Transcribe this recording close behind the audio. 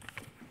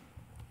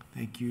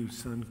Thank you,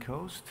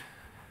 Suncoast,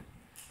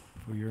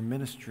 for your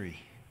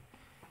ministry.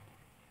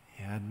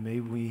 And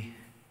may we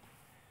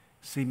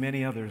see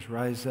many others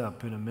rise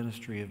up in a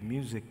ministry of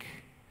music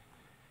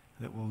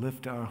that will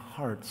lift our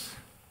hearts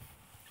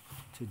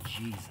to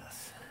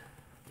Jesus.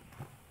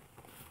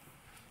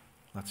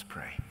 Let's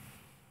pray.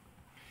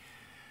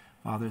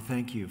 Father,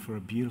 thank you for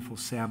a beautiful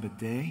Sabbath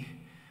day,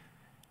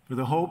 for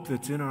the hope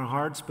that's in our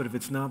hearts, but if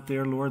it's not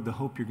there, Lord, the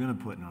hope you're going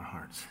to put in our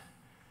hearts.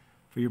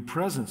 For your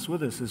presence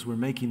with us as we're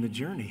making the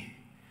journey.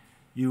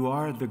 You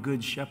are the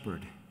good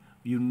shepherd.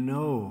 You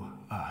know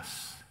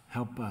us.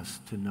 Help us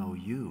to know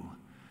you.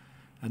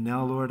 And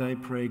now, Lord, I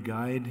pray,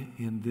 guide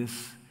in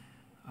this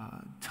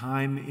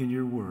time in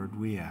your word,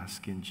 we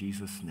ask in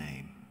Jesus'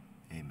 name.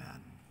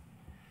 Amen.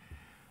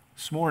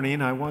 This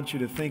morning, I want you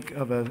to think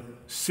of a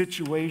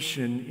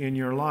situation in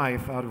your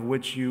life out of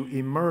which you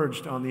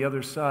emerged on the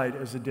other side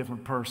as a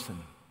different person.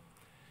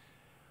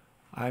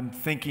 I'm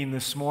thinking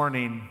this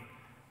morning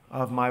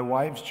of my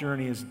wife's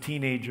journey as a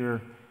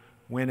teenager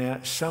when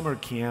at summer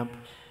camp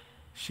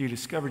she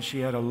discovered she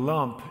had a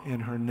lump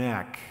in her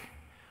neck.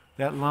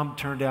 That lump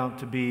turned out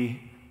to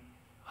be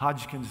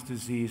Hodgkin's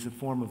disease, a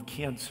form of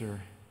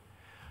cancer.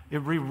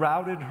 It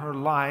rerouted her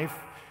life.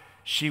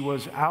 She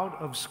was out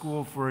of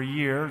school for a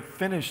year,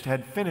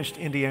 had finished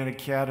Indiana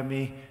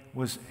Academy,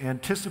 was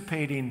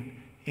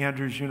anticipating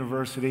Andrews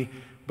University,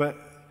 but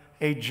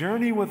a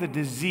journey with a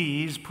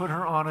disease put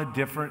her on a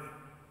different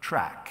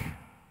track.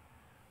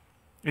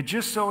 It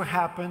just so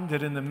happened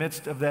that in the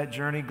midst of that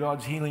journey,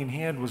 God's healing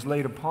hand was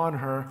laid upon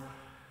her.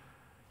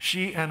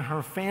 She and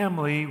her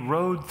family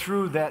rode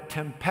through that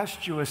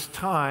tempestuous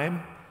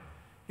time,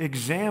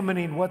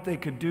 examining what they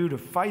could do to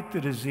fight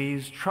the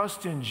disease,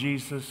 trust in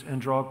Jesus,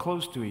 and draw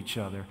close to each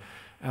other.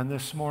 And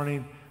this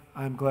morning,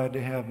 I'm glad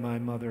to have my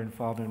mother and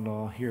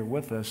father-in-law here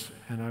with us,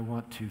 and I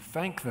want to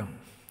thank them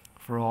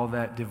for all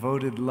that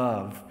devoted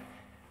love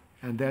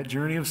and that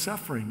journey of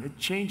suffering. It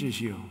changes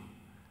you.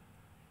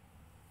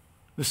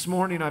 This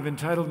morning, I've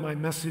entitled my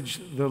message,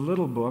 The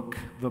Little Book,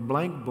 The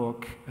Blank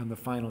Book, and the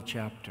Final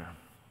Chapter.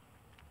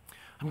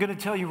 I'm going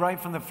to tell you right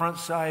from the front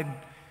side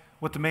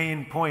what the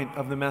main point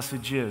of the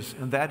message is,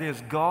 and that is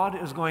God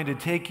is going to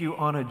take you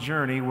on a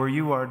journey where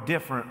you are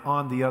different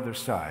on the other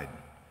side.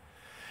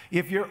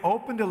 If you're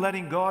open to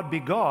letting God be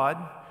God,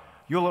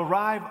 you'll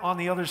arrive on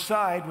the other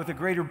side with a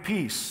greater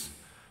peace.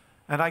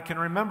 And I can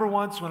remember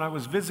once when I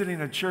was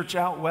visiting a church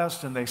out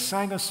west and they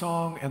sang a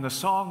song, and the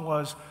song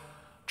was,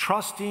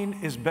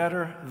 "Trusting is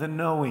better than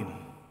knowing."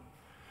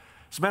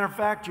 As a matter of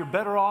fact, you're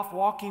better off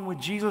walking with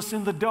Jesus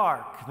in the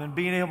dark than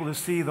being able to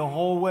see the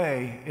whole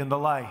way in the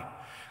light.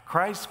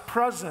 Christ's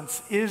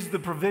presence is the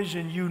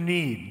provision you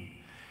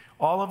need.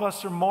 All of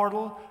us are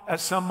mortal.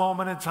 At some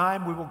moment in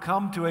time, we will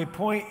come to a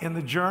point in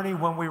the journey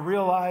when we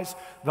realize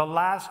the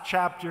last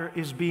chapter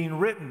is being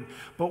written.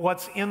 But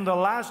what's in the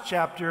last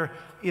chapter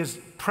is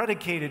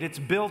predicated. It's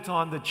built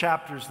on the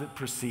chapters that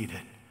precede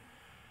it.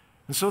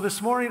 And so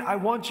this morning, I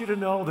want you to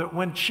know that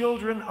when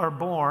children are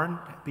born,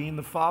 being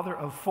the father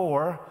of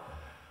 4,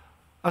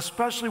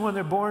 especially when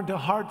they're born to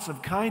hearts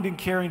of kind and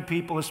caring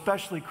people,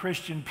 especially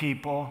Christian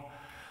people,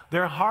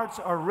 their hearts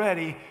are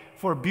ready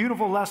for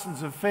beautiful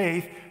lessons of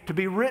faith to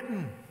be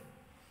written.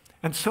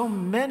 And so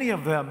many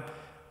of them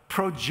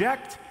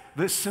project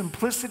the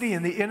simplicity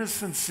and the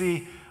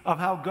innocency of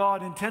how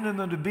God intended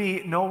them to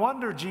be. No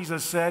wonder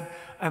Jesus said,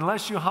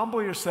 unless you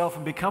humble yourself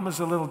and become as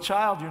a little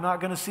child, you're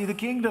not going to see the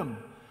kingdom.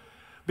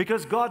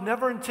 Because God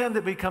never intended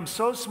to become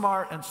so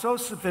smart and so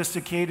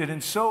sophisticated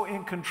and so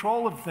in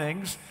control of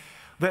things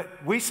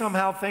that we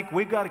somehow think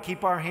we've got to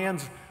keep our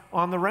hands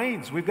on the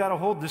reins. We've got to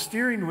hold the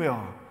steering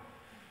wheel.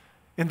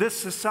 In this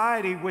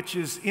society, which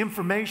is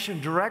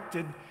information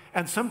directed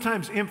and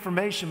sometimes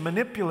information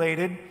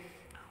manipulated,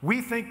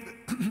 we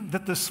think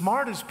that the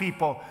smartest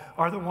people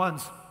are the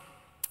ones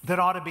that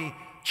ought to be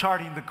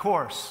charting the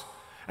course.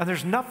 And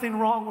there's nothing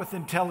wrong with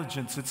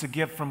intelligence. It's a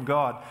gift from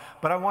God.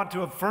 But I want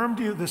to affirm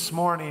to you this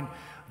morning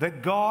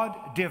that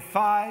God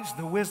defies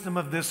the wisdom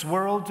of this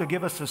world to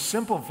give us a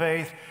simple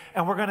faith,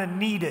 and we're going to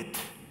need it.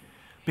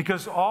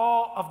 Because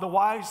all of the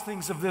wise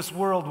things of this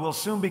world will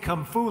soon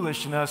become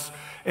foolishness,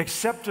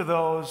 except to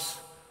those,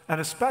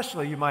 and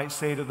especially you might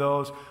say to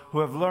those, who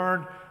have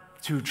learned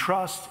to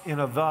trust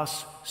in a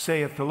thus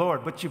saith the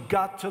Lord. But you've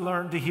got to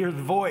learn to hear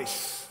the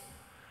voice.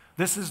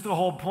 This is the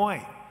whole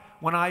point.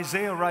 When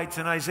Isaiah writes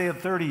in Isaiah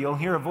 30, you'll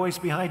hear a voice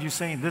behind you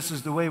saying, "This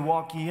is the way,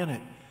 walk ye in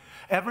it."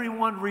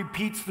 Everyone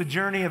repeats the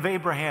journey of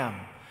Abraham.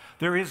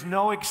 There is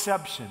no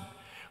exception.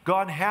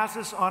 God has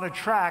us on a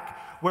track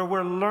where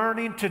we're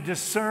learning to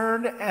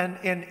discern and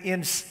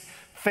in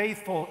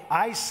faithful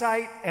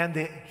eyesight and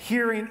the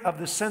hearing of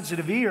the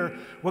sensitive ear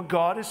what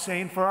God is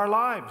saying for our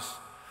lives.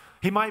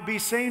 He might be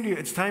saying to you,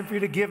 it's time for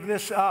you to give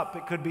this up.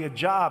 It could be a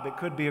job. It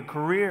could be a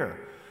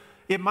career.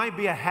 It might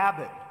be a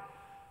habit.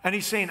 And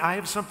he's saying, I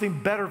have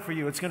something better for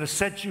you. It's going to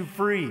set you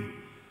free.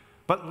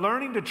 But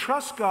learning to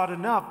trust God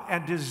enough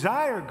and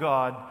desire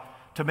God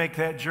to make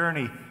that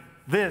journey,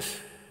 this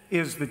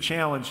is the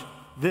challenge.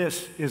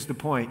 This is the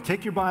point.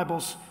 Take your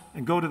Bibles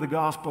and go to the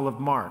Gospel of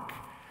Mark.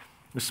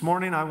 This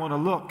morning, I want to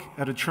look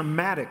at a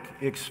traumatic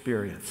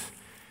experience.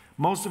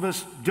 Most of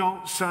us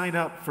don't sign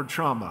up for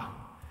trauma.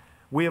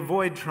 We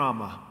avoid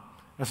trauma.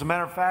 As a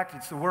matter of fact,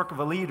 it's the work of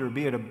a leader,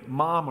 be it a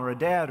mom or a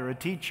dad or a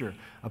teacher,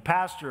 a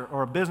pastor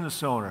or a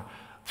business owner,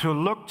 to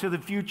look to the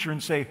future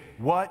and say,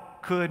 what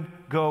could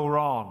go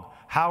wrong?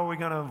 How are we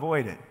going to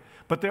avoid it?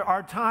 But there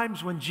are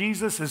times when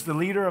Jesus, as the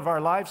leader of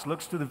our lives,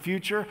 looks to the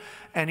future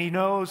and he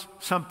knows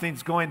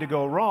something's going to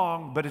go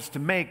wrong, but it's to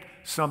make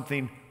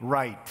something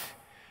right.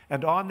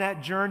 And on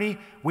that journey,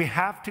 we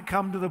have to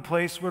come to the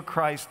place where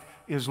Christ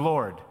is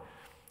Lord.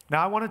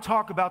 Now, I want to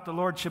talk about the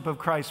Lordship of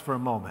Christ for a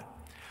moment.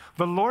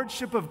 The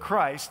Lordship of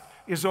Christ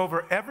is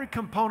over every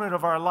component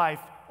of our life,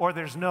 or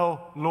there's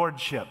no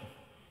Lordship.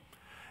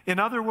 In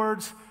other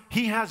words,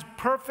 he has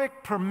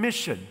perfect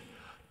permission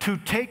to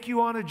take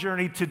you on a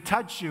journey, to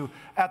touch you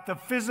at the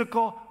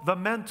physical, the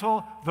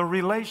mental, the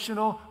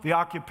relational, the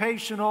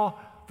occupational,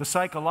 the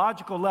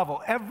psychological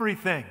level,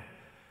 everything.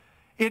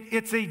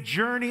 It's a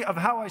journey of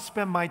how I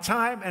spend my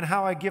time and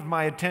how I give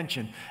my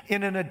attention.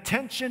 In an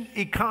attention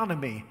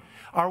economy,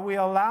 are we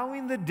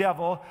allowing the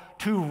devil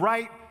to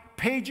write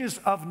pages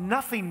of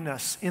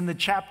nothingness in the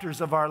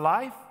chapters of our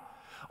life?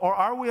 Or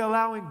are we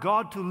allowing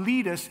God to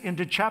lead us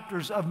into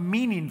chapters of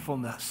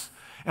meaningfulness?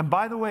 And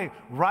by the way,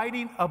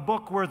 writing a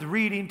book worth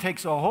reading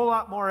takes a whole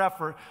lot more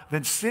effort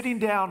than sitting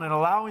down and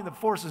allowing the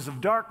forces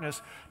of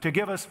darkness to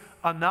give us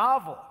a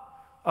novel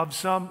of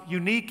some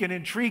unique and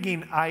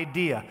intriguing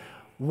idea.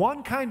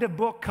 One kind of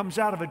book comes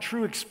out of a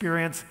true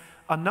experience.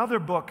 Another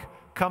book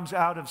comes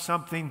out of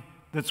something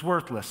that's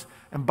worthless.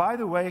 And by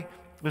the way,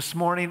 this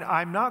morning,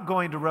 I'm not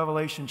going to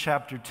Revelation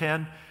chapter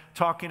 10,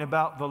 talking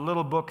about the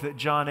little book that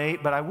John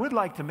ate, but I would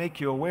like to make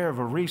you aware of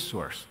a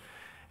resource.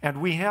 And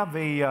we have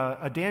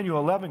a Daniel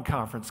 11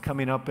 conference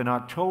coming up in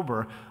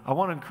October. I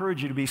want to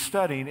encourage you to be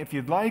studying. If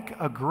you'd like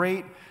a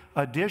great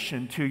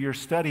addition to your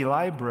study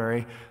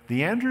library,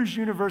 the Andrews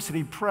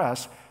University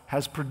Press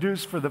has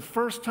produced for the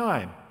first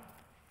time,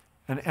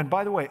 and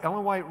by the way,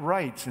 Ellen White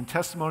writes in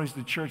Testimonies to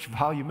the Church,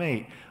 Volume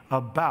 8,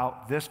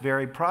 about this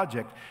very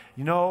project.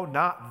 You know,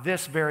 not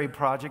this very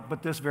project,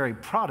 but this very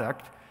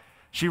product.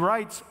 She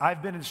writes,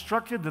 I've been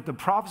instructed that the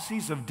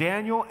prophecies of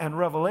Daniel and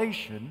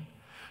Revelation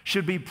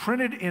should be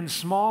printed in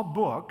small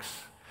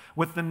books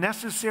with the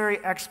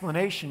necessary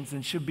explanations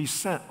and should be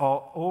sent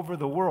all over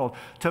the world.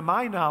 To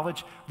my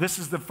knowledge, this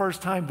is the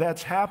first time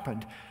that's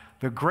happened.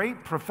 The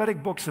great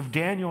prophetic books of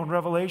Daniel and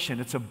Revelation,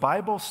 it's a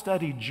Bible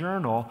study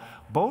journal,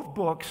 both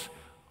books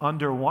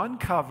under one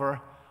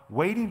cover,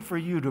 waiting for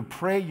you to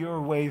pray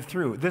your way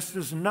through. This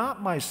is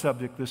not my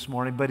subject this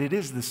morning, but it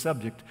is the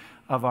subject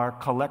of our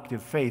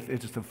collective faith.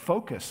 It is the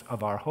focus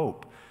of our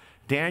hope.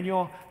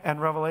 Daniel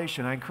and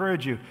Revelation. I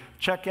encourage you,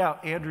 check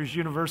out Andrews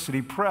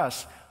University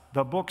Press,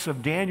 the books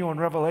of Daniel and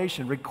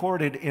Revelation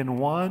recorded in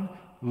one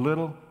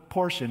little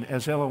portion,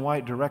 as Ellen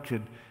White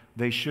directed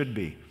they should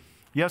be.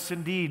 Yes,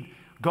 indeed,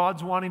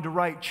 God's wanting to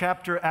write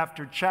chapter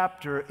after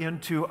chapter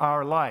into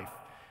our life.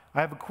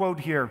 I have a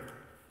quote here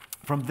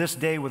from This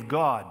Day with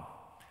God.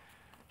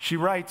 She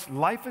writes,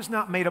 life is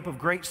not made up of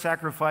great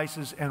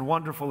sacrifices and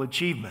wonderful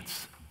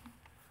achievements.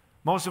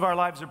 Most of our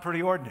lives are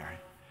pretty ordinary.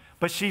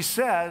 But she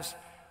says,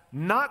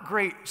 not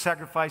great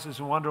sacrifices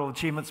and wonderful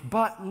achievements,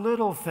 but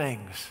little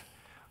things,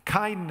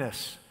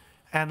 kindness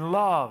and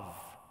love,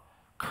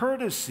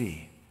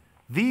 courtesy.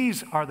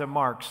 These are the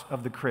marks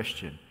of the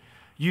Christian.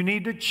 You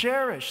need to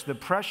cherish the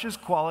precious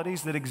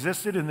qualities that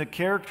existed in the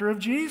character of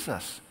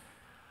Jesus.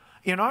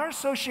 In our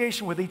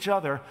association with each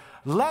other,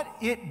 let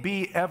it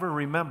be ever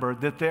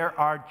remembered that there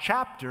are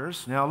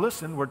chapters, now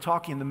listen, we're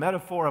talking the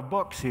metaphor of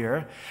books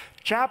here,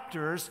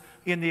 chapters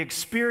in the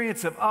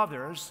experience of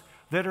others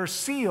that are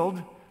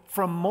sealed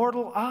from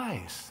mortal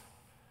eyes.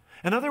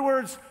 In other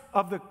words,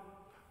 of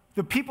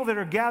the people that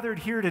are gathered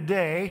here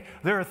today,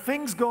 there are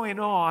things going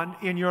on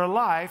in your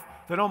life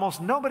that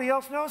almost nobody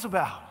else knows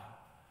about.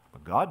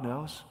 But God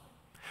knows.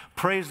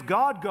 Praise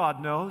God,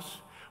 God knows.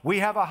 We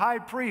have a high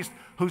priest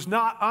who's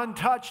not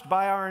untouched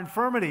by our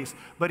infirmities,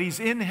 but he's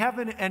in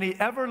heaven and he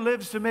ever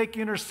lives to make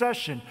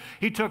intercession.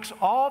 He took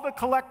all the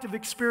collective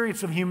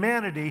experience of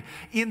humanity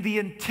in the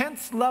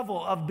intense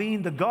level of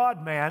being the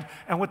God-man,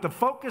 and with the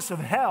focus of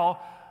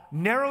hell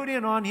narrowed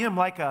in on him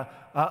like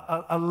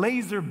a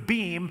laser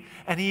beam,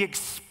 and he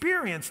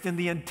experienced in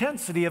the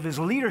intensity of his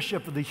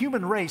leadership of the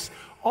human race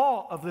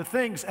all of the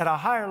things at a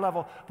higher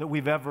level that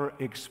we've ever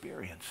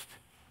experienced.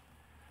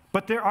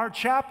 But there are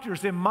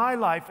chapters in my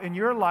life, in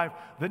your life,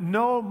 that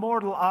no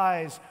mortal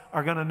eyes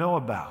are going to know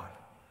about.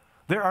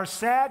 There are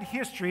sad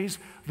histories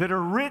that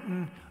are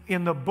written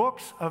in the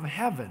books of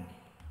heaven.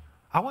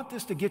 I want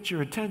this to get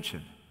your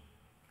attention.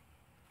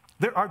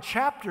 There are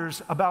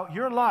chapters about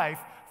your life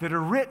that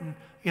are written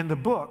in the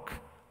book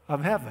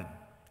of heaven,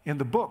 in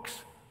the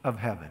books of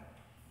heaven.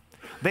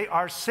 They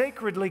are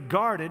sacredly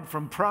guarded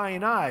from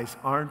prying eyes.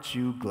 Aren't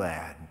you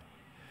glad?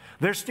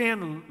 There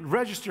stand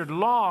registered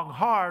long,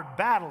 hard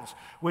battles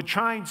with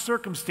trying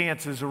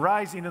circumstances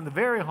arising in the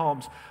very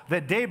homes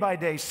that day by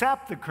day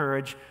sap the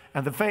courage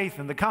and the faith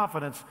and the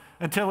confidence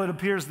until it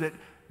appears that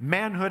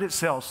manhood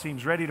itself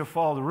seems ready to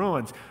fall to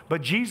ruins.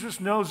 But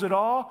Jesus knows it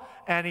all,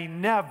 and he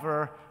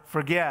never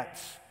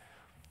forgets.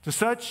 To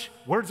such,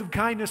 words of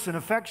kindness and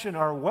affection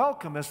are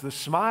welcome as the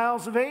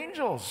smiles of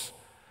angels.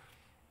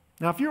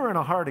 Now, if you were in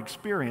a hard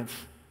experience,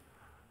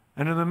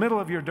 and in the middle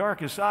of your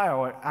darkest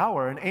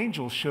hour, an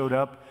angel showed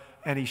up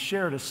and he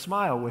shared a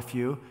smile with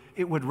you,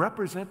 it would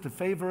represent the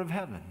favor of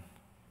heaven.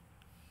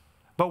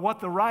 But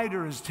what the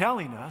writer is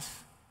telling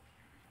us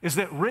is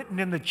that written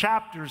in the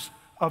chapters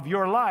of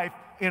your life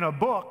in a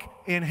book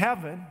in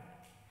heaven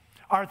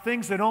are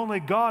things that only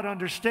God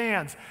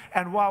understands.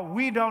 And while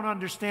we don't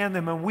understand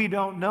them and we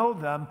don't know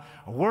them,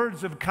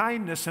 words of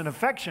kindness and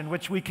affection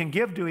which we can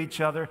give to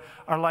each other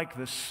are like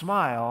the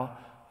smile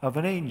of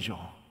an angel.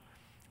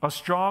 A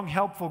strong,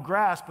 helpful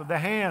grasp of the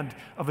hand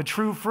of a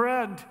true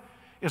friend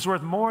is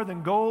worth more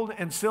than gold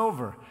and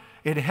silver.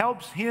 It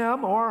helps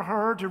him or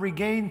her to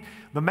regain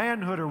the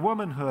manhood or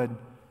womanhood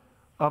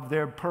of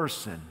their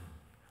person,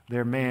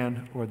 their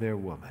man or their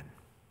woman.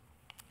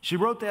 She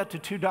wrote that to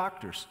 2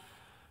 doctors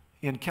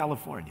in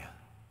California.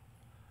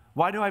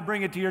 Why do I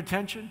bring it to your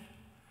attention?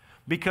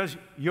 Because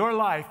your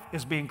life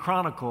is being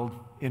chronicled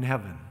in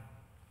heaven.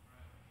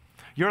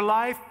 Your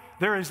life,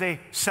 there is a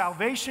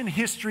salvation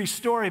history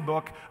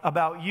storybook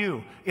about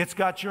you. It's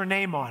got your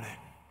name on it.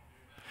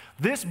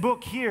 This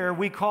book here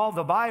we call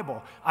the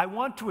Bible. I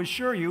want to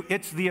assure you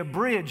it's the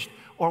abridged,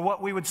 or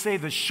what we would say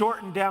the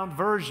shortened down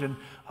version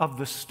of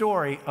the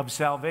story of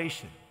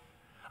salvation.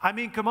 I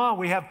mean, come on,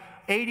 we have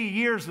 80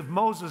 years of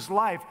Moses'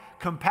 life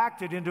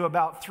compacted into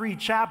about 3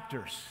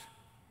 chapters.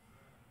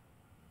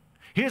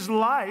 His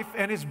life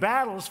and his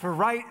battles for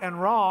right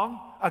and wrong,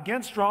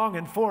 against wrong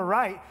and for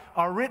right,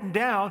 are written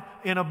down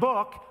in a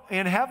book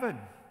in heaven.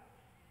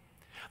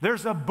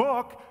 There's a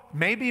book,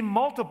 maybe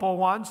multiple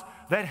ones,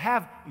 that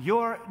have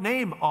your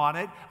name on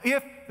it,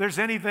 if there's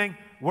anything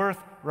worth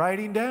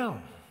writing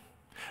down.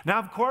 Now,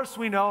 of course,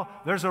 we know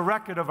there's a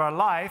record of our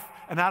life,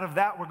 and out of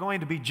that we're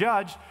going to be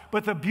judged.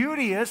 But the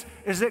beauty is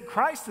that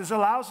Christ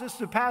allows us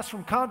to pass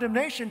from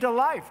condemnation to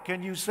life.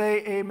 Can you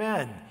say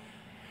amen?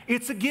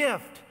 It's a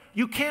gift.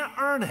 You can't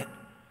earn it.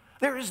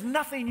 There is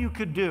nothing you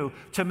could do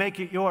to make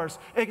it yours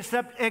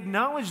except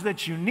acknowledge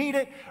that you need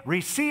it,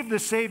 receive the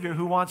Savior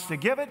who wants to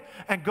give it,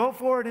 and go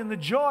forward in the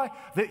joy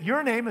that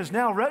your name is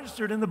now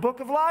registered in the book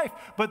of life.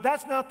 But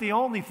that's not the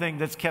only thing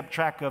that's kept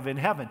track of in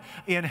heaven.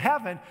 In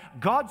heaven,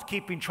 God's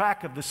keeping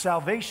track of the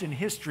salvation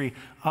history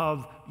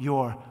of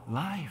your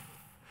life.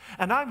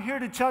 And I'm here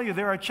to tell you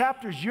there are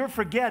chapters you're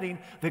forgetting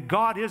that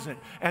God isn't.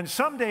 And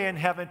someday in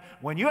heaven,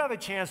 when you have a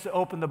chance to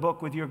open the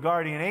book with your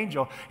guardian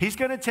angel, he's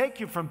going to take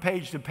you from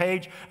page to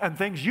page, and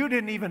things you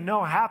didn't even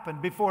know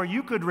happened before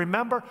you could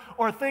remember,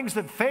 or things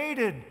that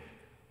faded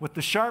with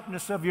the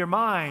sharpness of your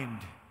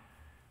mind.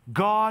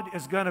 God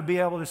is going to be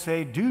able to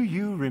say, do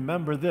you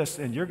remember this?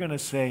 And you're going to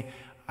say,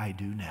 I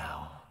do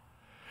now.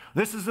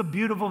 This is a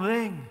beautiful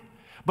thing.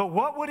 But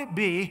what would it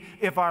be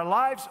if our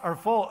lives are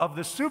full of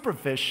the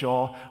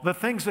superficial, the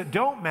things that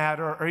don't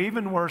matter, or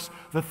even worse,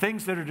 the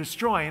things that are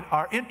destroying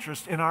our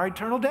interest in our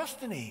eternal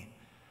destiny?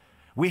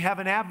 We have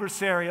an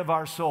adversary of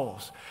our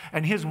souls,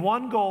 and his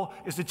one goal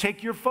is to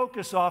take your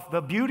focus off the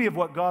beauty of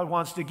what God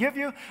wants to give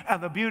you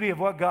and the beauty of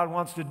what God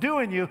wants to do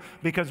in you,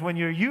 because when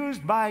you're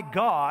used by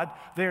God,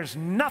 there's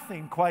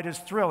nothing quite as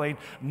thrilling,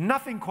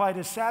 nothing quite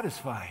as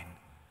satisfying.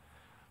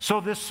 So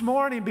this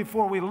morning,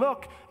 before we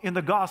look in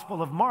the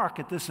Gospel of Mark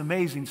at this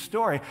amazing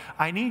story,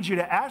 I need you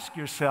to ask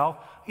yourself,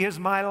 is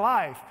my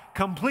life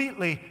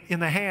completely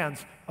in the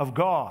hands of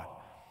God?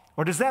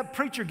 Or does that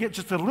preacher get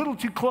just a little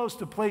too close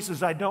to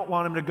places I don't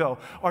want him to go?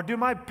 Or do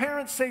my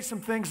parents say some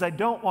things I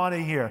don't want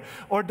to hear?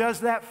 Or does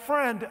that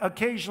friend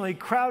occasionally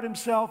crowd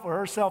himself or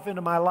herself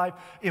into my life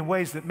in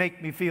ways that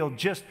make me feel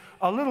just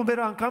a little bit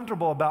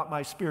uncomfortable about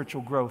my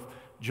spiritual growth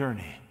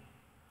journey?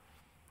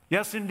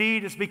 Yes,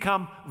 indeed, it's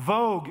become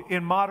vogue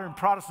in modern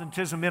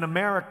Protestantism in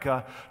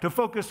America to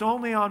focus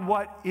only on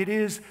what it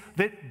is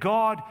that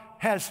God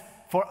has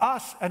for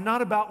us and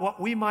not about what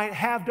we might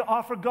have to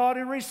offer God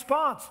in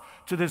response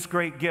to this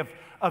great gift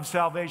of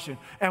salvation.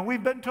 And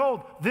we've been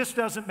told this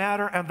doesn't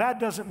matter, and that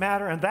doesn't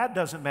matter, and that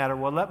doesn't matter.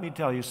 Well, let me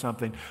tell you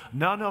something.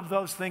 None of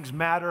those things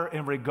matter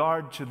in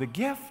regard to the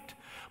gift,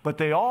 but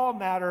they all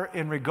matter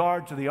in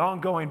regard to the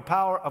ongoing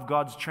power of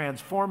God's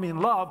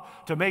transforming love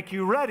to make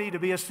you ready to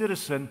be a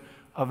citizen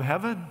of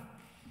heaven.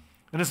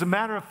 And as a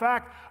matter of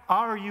fact,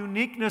 our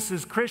uniqueness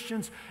as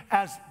Christians,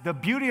 as the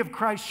beauty of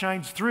Christ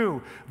shines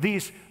through,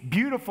 these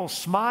beautiful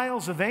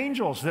smiles of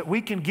angels that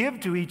we can give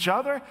to each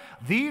other,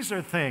 these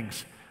are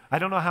things. I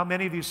don't know how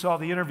many of you saw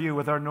the interview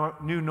with our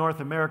new North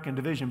American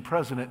Division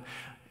President,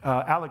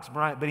 Alex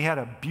Bryant, but he had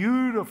a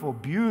beautiful,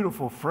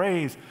 beautiful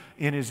phrase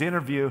in his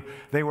interview.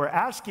 They were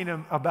asking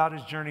him about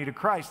his journey to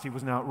Christ. He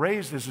was now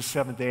raised as a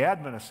Seventh-day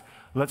Adventist.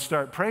 Let's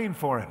start praying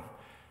for him.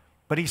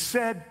 But he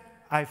said,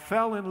 I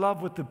fell in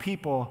love with the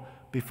people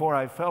before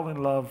I fell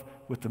in love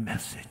with the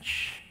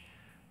message.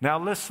 Now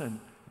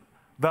listen,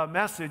 the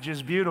message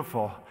is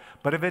beautiful,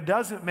 but if it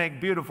doesn't make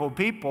beautiful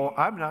people,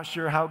 I'm not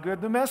sure how good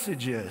the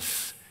message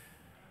is.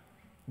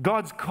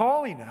 God's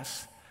calling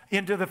us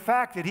into the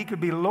fact that he could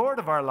be Lord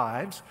of our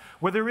lives,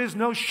 where there is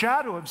no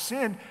shadow of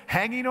sin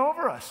hanging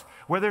over us,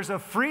 where there's a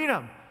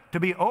freedom to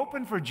be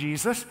open for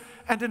Jesus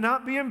and to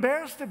not be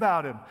embarrassed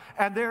about him.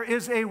 And there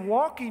is a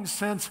walking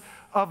sense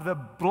of the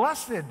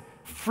blessed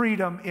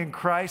freedom in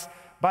Christ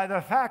by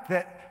the fact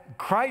that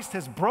Christ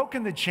has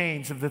broken the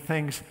chains of the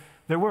things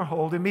that were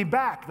holding me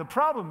back. The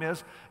problem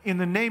is, in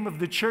the name of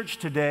the church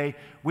today,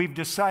 we've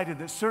decided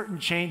that certain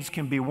chains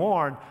can be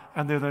worn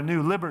and they're the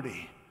new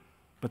liberty,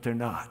 but they're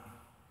not.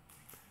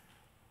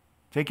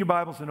 Take your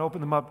Bibles and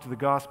open them up to the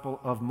Gospel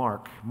of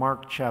Mark,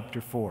 Mark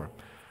chapter 4.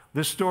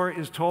 This story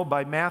is told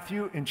by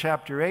Matthew in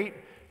chapter 8.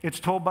 It's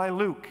told by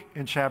Luke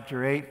in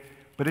chapter 8,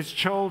 but it's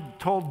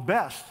told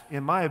best,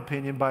 in my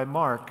opinion, by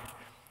Mark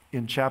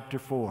in chapter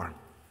 4.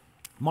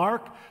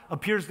 Mark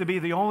appears to be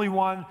the only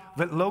one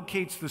that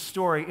locates the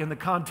story in the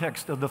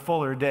context of the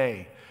fuller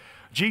day.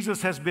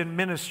 Jesus has been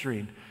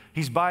ministering.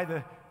 He's by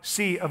the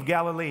Sea of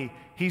Galilee.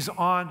 He's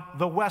on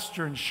the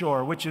western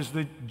shore, which is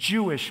the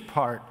Jewish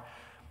part.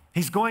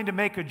 He's going to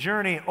make a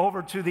journey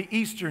over to the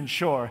eastern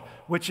shore,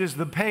 which is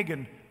the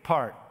pagan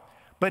part.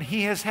 But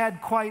he has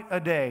had quite a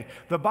day.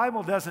 The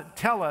Bible doesn't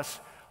tell us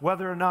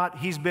whether or not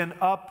he's been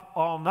up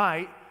all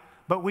night,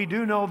 but we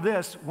do know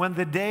this: when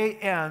the day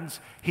ends,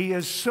 he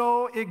is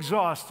so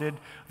exhausted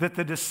that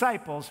the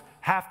disciples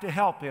have to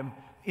help him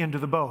into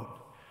the boat.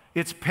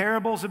 It's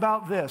parables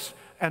about this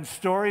and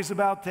stories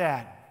about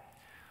that.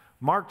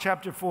 Mark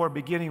chapter 4,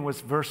 beginning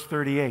with verse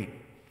 38.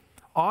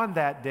 On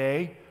that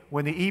day,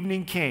 when the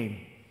evening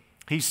came,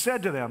 he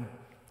said to them,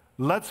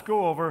 "Let's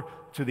go over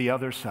to the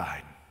other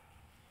side."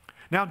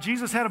 Now,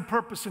 Jesus had a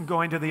purpose in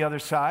going to the other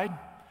side.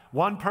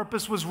 One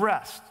purpose was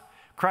rest.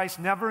 Christ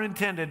never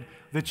intended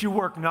that you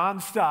work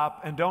nonstop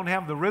and don't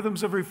have the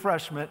rhythms of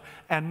refreshment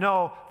and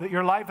know that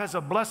your life has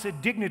a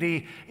blessed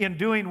dignity in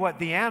doing what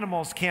the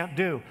animals can't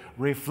do.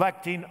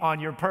 Reflecting on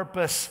your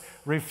purpose,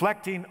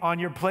 reflecting on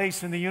your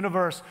place in the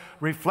universe,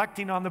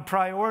 reflecting on the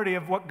priority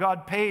of what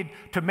God paid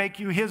to make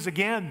you His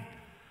again.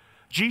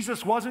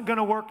 Jesus wasn't going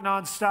to work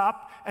nonstop,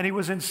 and he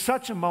was in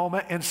such a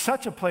moment, in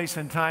such a place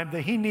and time,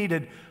 that he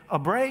needed a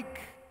break.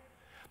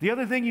 The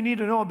other thing you need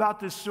to know about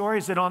this story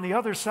is that on the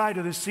other side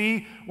of the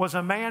sea was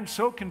a man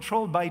so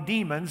controlled by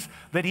demons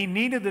that he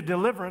needed the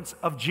deliverance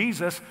of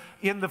Jesus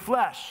in the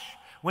flesh.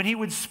 When he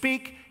would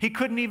speak, he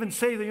couldn't even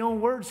say the own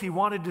words he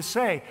wanted to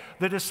say.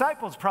 The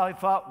disciples probably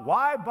thought,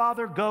 why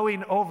bother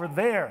going over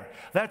there?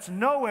 That's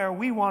nowhere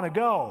we want to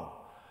go.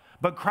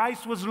 But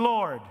Christ was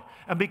Lord,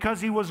 and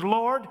because he was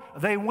Lord,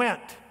 they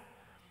went.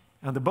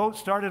 And the boat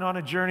started on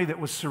a journey that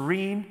was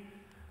serene,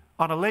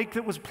 on a lake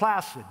that was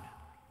placid.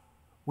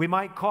 We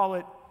might call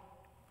it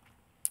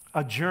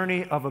a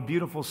journey of a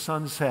beautiful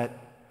sunset,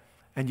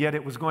 and yet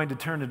it was going to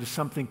turn into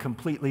something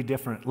completely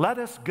different. Let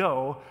us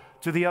go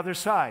to the other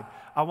side.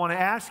 I want to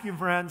ask you,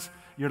 friends,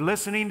 you're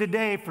listening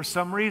today. For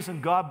some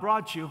reason, God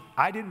brought you.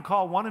 I didn't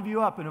call one of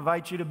you up and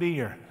invite you to be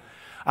here.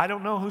 I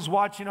don't know who's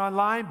watching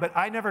online, but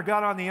I never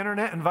got on the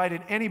internet and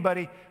invited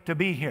anybody to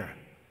be here.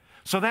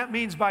 So that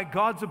means by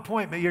God's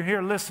appointment, you're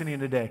here listening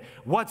today.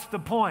 What's the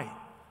point?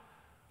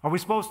 Are we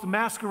supposed to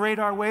masquerade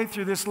our way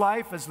through this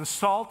life as the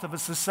salt of a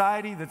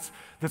society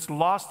that's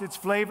lost its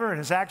flavor and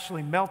is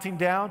actually melting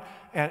down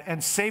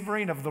and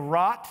savoring of the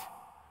rot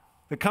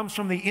that comes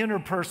from the inner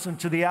person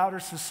to the outer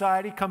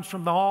society, comes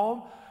from the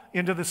home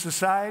into the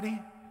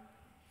society?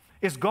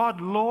 Is God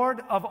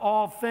Lord of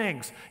all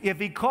things? If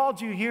he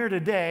called you here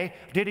today,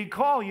 did he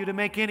call you to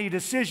make any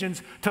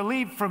decisions to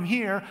leave from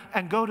here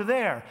and go to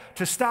there,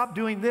 to stop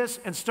doing this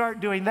and start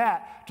doing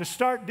that, to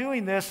start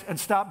doing this and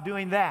stop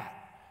doing that?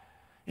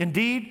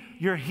 Indeed,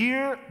 you're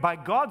here by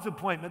God's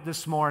appointment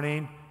this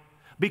morning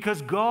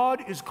because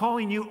God is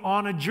calling you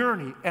on a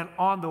journey, and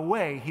on the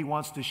way, he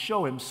wants to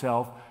show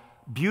himself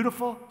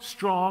beautiful,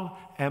 strong,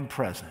 and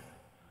present.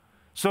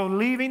 So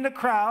leaving the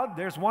crowd,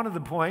 there's one of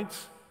the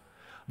points.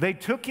 They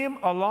took him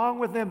along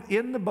with them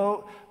in the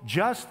boat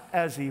just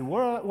as he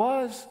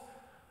was,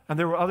 and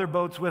there were other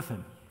boats with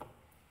him.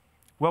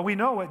 Well, we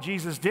know what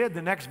Jesus did.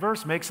 The next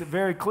verse makes it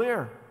very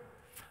clear.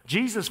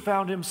 Jesus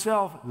found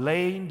himself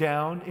laying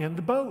down in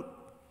the boat.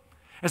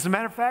 As a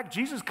matter of fact,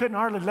 Jesus couldn't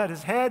hardly let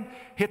his head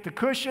hit the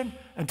cushion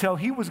until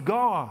he was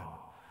gone.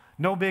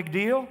 No big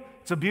deal.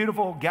 It's a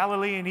beautiful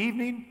Galilean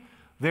evening.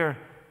 They're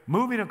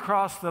moving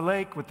across the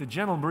lake with the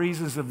gentle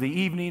breezes of the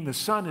evening. The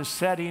sun is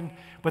setting,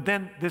 but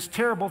then this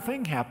terrible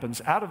thing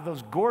happens. Out of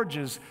those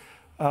gorges,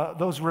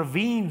 those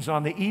ravines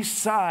on the east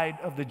side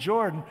of the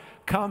Jordan,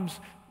 comes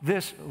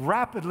this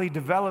rapidly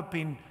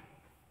developing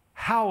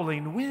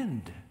howling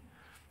wind.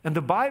 And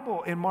the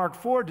Bible in Mark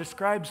 4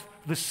 describes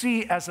the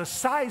sea as a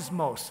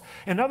seismos.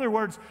 In other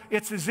words,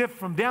 it's as if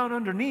from down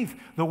underneath,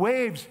 the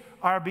waves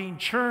are being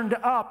churned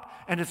up,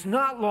 and it's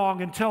not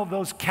long until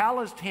those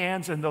calloused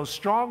hands and those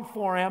strong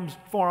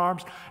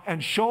forearms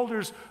and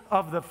shoulders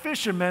of the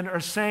fishermen are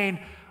saying,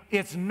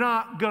 it's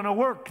not going to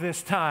work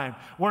this time.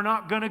 We're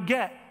not going to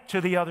get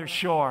to the other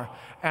shore.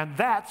 And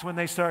that's when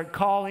they start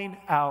calling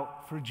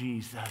out for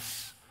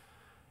Jesus.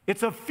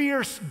 It's a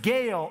fierce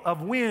gale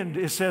of wind,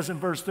 it says in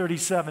verse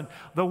 37.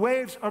 The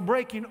waves are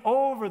breaking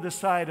over the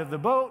side of the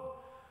boat.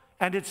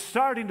 and it's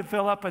starting to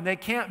fill up, and they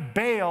can't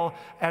bail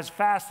as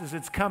fast as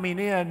it's coming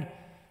in,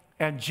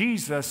 and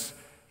Jesus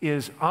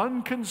is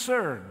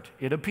unconcerned,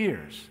 it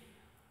appears,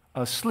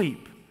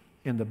 asleep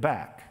in the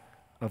back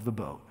of the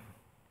boat.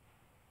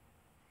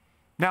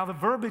 Now, the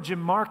verbiage in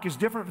Mark is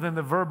different than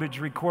the verbiage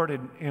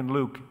recorded in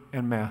Luke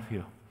and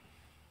Matthew.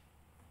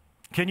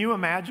 Can you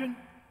imagine?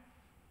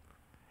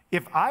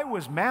 If I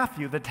was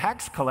Matthew, the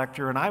tax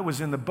collector, and I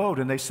was in the boat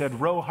and they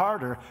said, row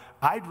harder,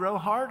 I'd row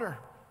harder.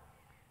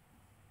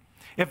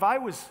 If I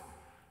was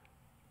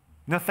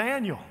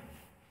Nathaniel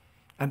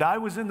and I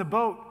was in the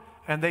boat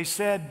and they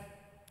said,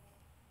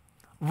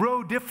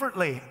 row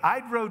differently,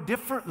 I'd row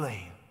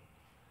differently.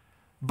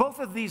 Both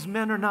of these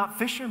men are not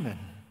fishermen.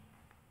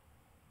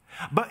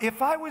 But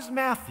if I was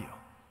Matthew,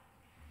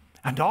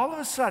 and all of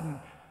a sudden,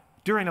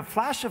 during a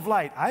flash of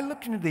light, I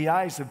looked into the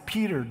eyes of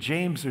Peter,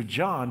 James, or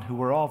John, who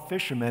were all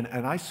fishermen,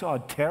 and I saw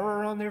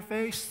terror on their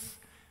face,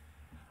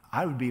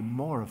 I would be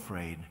more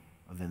afraid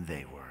than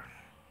they were.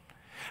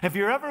 If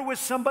you're ever with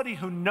somebody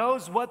who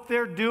knows what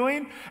they're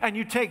doing, and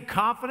you take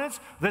confidence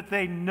that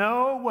they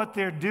know what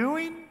they're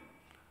doing,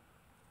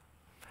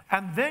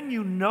 and then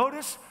you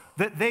notice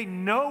that they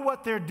know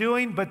what they're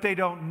doing, but they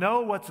don't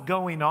know what's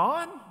going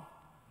on,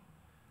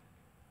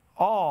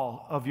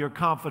 all of your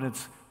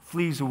confidence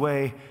flees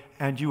away,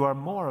 and you are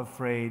more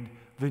afraid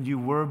than you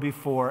were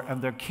before.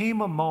 And there came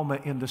a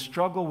moment in the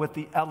struggle with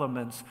the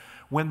elements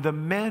when the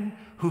men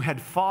who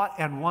had fought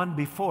and won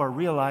before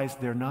realized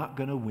they're not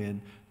going to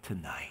win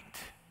tonight.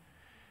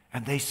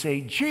 And they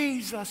say,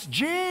 Jesus,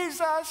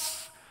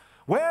 Jesus,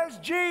 where's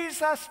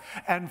Jesus?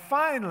 And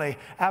finally,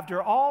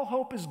 after all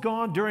hope is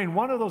gone, during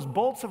one of those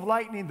bolts of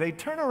lightning, they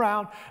turn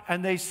around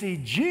and they see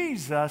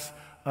Jesus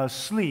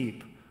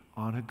asleep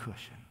on a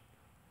cushion.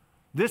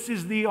 This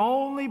is the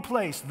only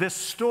place, this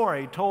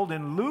story told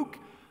in Luke,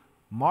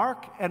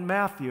 Mark, and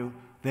Matthew,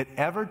 that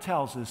ever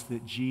tells us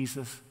that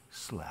Jesus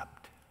slept.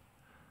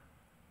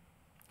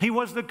 He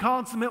was the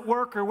consummate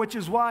worker, which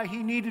is why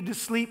he needed to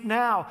sleep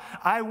now.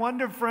 I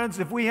wonder, friends,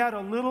 if we had a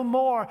little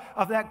more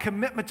of that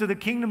commitment to the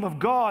kingdom of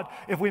God,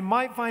 if we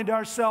might find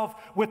ourselves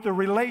with the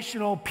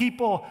relational,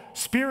 people,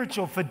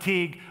 spiritual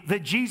fatigue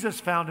that Jesus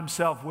found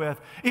himself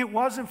with. It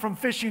wasn't from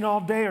fishing all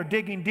day or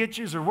digging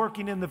ditches or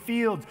working in the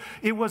fields.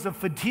 It was a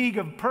fatigue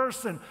of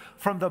person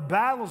from the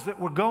battles that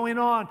were going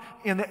on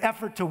in the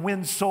effort to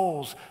win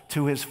souls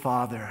to his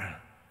Father.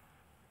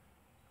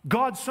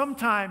 God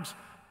sometimes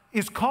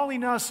is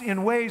calling us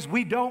in ways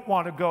we don't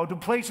want to go, to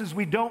places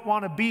we don't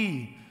want to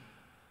be.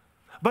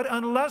 But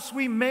unless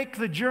we make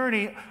the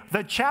journey,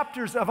 the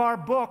chapters of our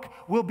book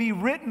will be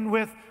written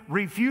with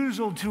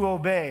refusal to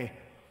obey.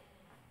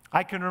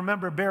 I can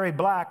remember Barry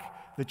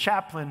Black, the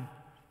chaplain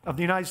of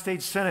the United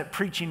States Senate,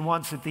 preaching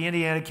once at the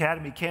Indiana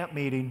Academy camp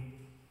meeting.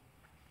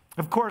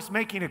 Of course,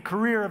 making a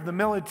career of the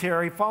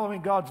military,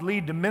 following God's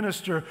lead to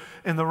minister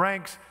in the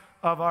ranks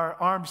of our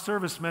armed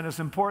servicemen is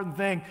an important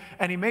thing.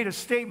 And he made a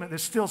statement that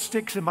still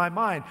sticks in my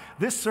mind.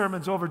 This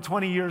sermon's over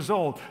 20 years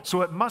old,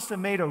 so it must have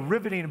made a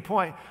riveting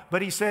point.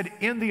 But he said,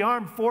 in the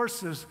armed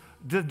forces,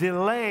 the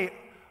delay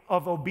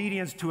of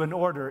obedience to an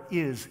order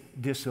is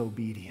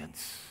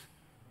disobedience.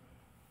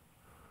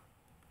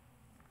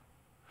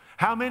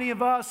 How many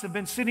of us have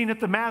been sitting at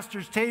the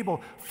Master's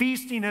table,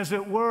 feasting as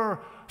it were,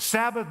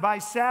 Sabbath by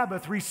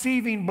Sabbath,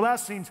 receiving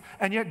blessings,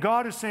 and yet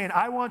God is saying,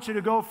 I want you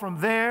to go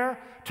from there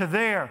to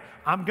there.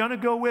 I'm going to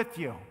go with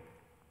you.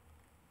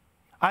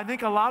 I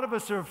think a lot of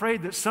us are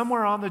afraid that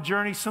somewhere on the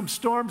journey, some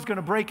storm's going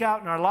to break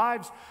out in our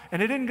lives,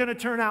 and it isn't going to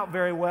turn out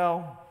very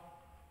well.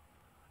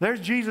 There's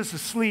Jesus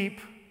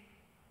asleep.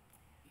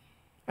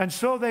 And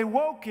so they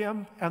woke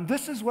him, and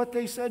this is what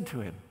they said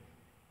to him.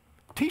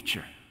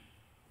 Teacher,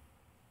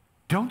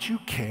 don't you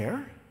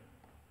care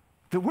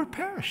that we're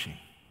perishing?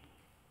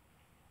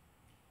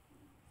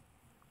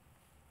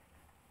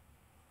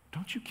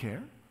 Don't you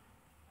care?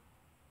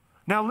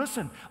 Now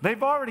listen,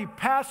 they've already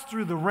passed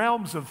through the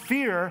realms of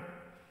fear.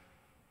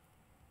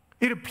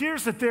 It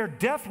appears that their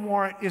death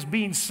warrant is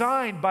being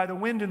signed by the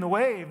wind and the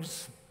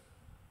waves.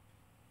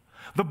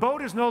 The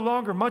boat is no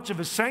longer much of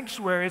a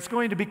sanctuary. It's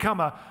going to become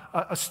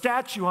a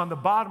statue on the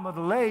bottom of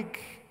the lake.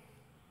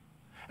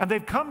 And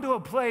they've come to a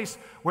place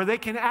where they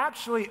can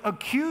actually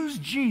accuse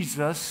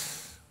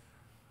Jesus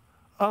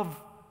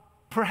of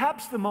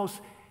perhaps the most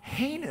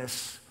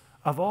heinous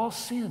of all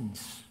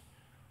sins.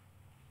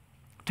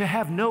 To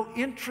have no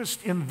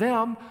interest in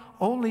them,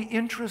 only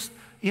interest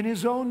in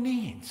his own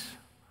needs.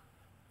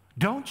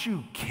 Don't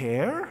you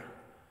care?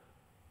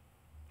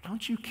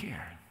 Don't you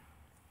care?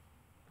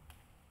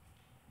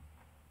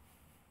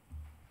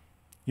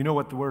 You know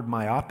what the word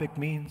myopic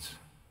means?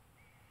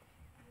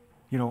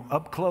 You know,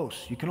 up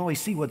close. You can only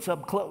see what's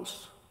up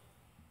close.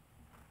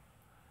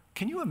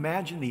 Can you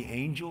imagine the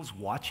angels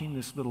watching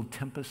this little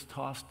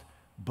tempest-tossed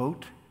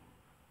boat?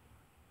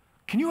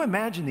 Can you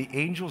imagine the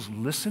angels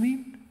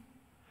listening?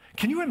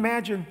 Can you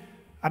imagine,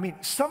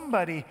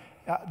 somebody,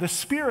 the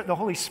Spirit, the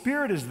Holy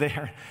Spirit is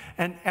there,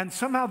 and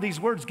somehow these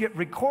words get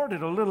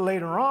recorded a little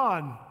later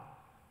on.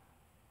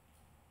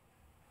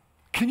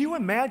 Can you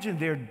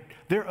imagine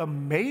their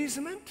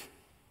amazement?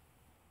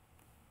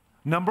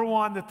 Number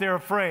one, that they're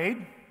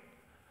afraid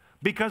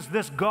because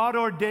this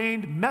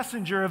God-ordained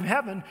messenger of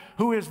heaven,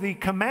 who is the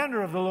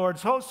commander of the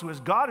Lord's host, who is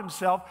God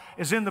himself,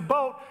 is in the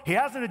boat. He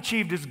hasn't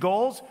achieved his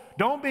goals.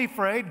 Don't be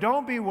afraid.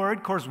 Don't be worried.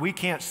 Of course, we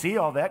can't see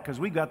all that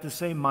because we got the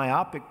same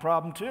myopic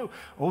problem too.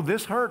 Oh,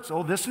 this hurts.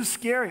 Oh, this is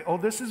scary. Oh,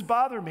 this is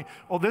bothering me.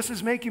 Oh, this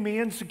is making me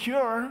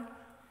insecure.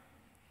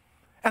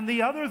 And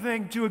the other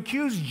thing, to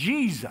accuse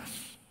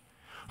Jesus,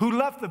 who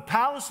left the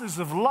palaces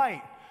of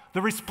light,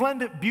 the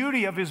resplendent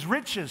beauty of his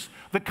riches,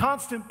 the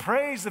constant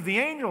praise of the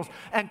angels,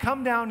 and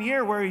come down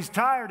here where he's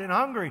tired and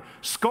hungry,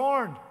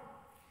 scorned,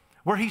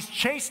 where he's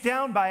chased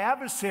down by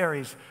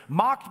adversaries,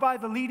 mocked by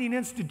the leading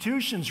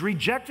institutions,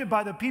 rejected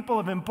by the people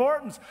of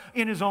importance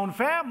in his own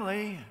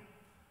family.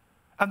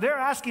 And they're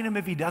asking him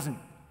if he doesn't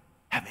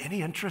have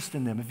any interest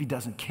in them, if he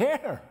doesn't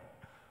care.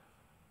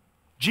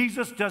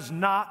 Jesus does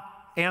not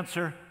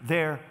answer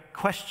their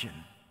question.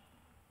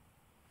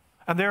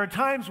 And there are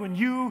times when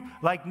you,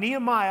 like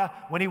Nehemiah,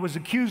 when he was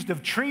accused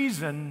of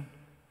treason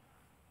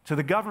to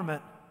the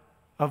government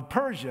of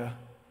Persia,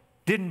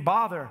 didn't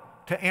bother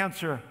to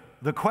answer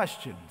the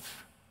questions.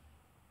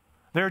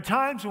 There are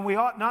times when we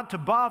ought not to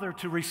bother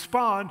to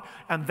respond,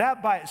 and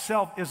that by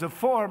itself is a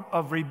form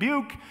of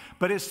rebuke.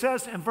 But it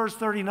says in verse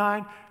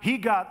 39, he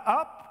got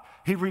up,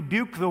 he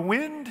rebuked the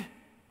wind,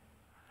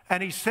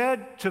 and he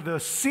said to the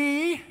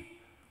sea,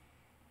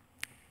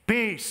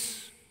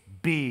 "Peace,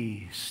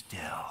 be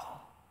still."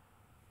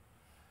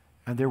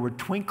 And there were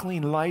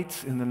twinkling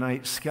lights in the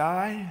night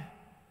sky,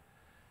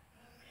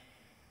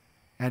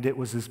 and it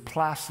was as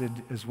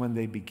placid as when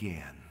they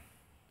began.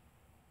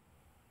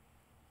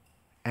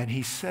 And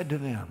he said to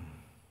them,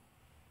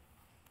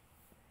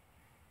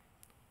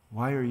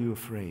 "Why are you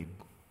afraid?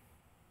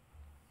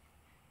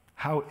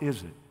 How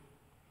is it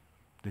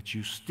that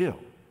you still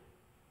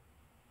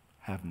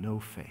have no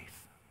faith?"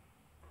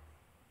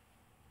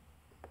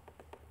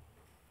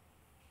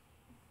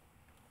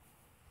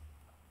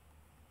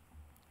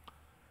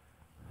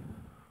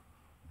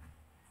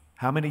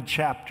 How many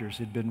chapters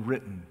had been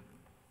written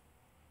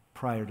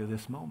prior to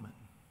this moment?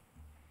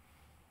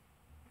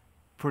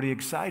 Pretty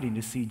exciting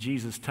to see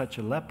Jesus touch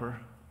a leper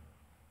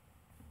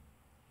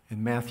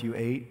in Matthew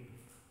 8.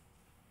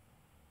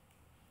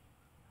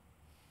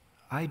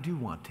 I do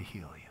want to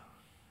heal you.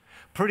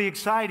 Pretty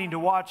exciting to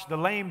watch the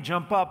lame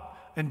jump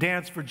up and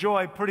dance for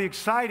joy. Pretty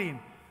exciting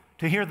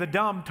to hear the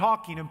dumb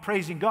talking and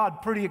praising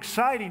God. Pretty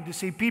exciting to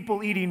see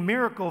people eating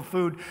miracle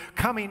food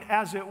coming,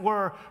 as it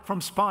were, from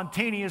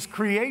spontaneous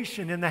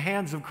creation in the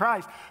hands of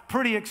Christ.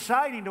 Pretty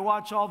exciting to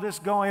watch all this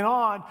going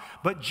on.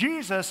 But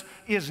Jesus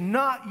is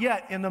not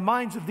yet, in the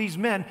minds of these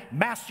men,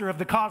 master of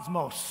the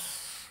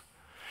cosmos.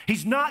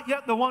 He's not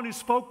yet the one who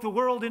spoke the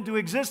world into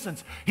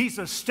existence. He's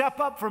a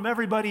step up from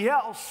everybody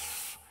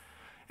else.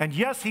 And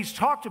yes, he's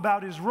talked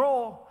about his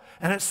role,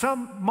 and at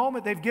some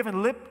moment they've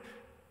given lip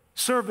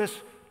service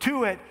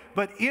to it,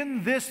 but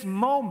in this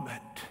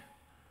moment,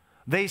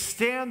 they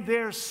stand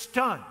there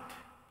stunned,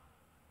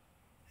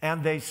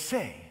 and they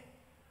say,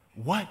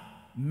 "What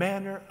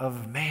manner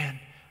of man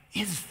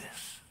is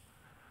this,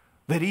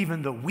 that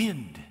even the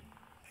wind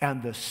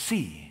and the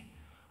sea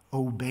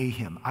obey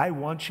him?" I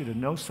want you to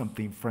know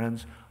something,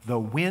 friends. The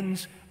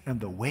winds and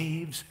the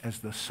waves, as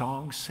the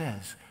song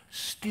says,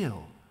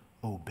 still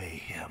obey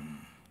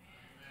him.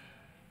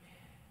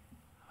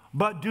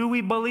 But do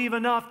we believe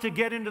enough to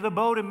get into the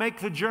boat and make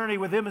the journey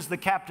with him as the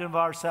captain of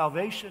our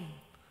salvation?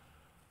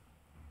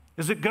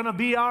 Is it going to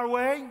be our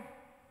way?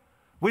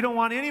 We don't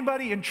want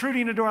anybody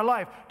intruding into our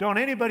life. Don't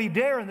anybody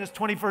dare in this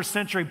 21st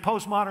century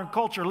postmodern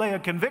culture lay a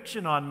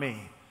conviction on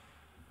me.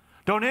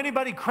 Don't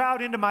anybody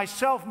crowd into my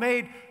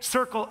self-made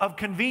circle of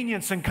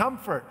convenience and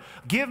comfort.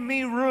 Give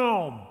me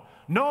room.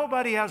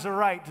 Nobody has a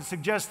right to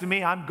suggest to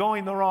me I'm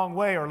going the wrong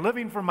way or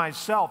living for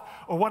myself,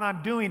 or what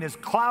I'm doing is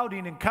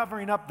clouding and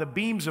covering up the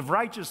beams of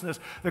righteousness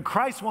that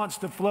Christ wants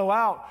to flow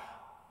out.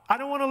 I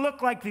don't want to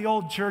look like the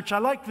old church. I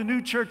like the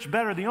new church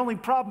better. The only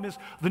problem is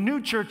the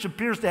new church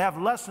appears to have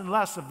less and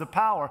less of the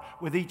power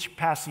with each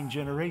passing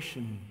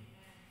generation.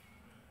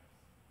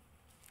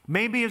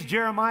 Maybe, as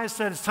Jeremiah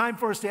said, it's time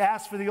for us to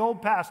ask for the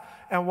old past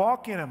and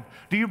walk in them.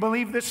 Do you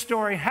believe this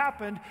story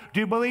happened? Do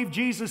you believe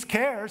Jesus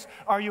cares?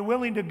 Are you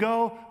willing to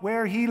go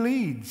where he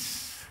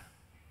leads?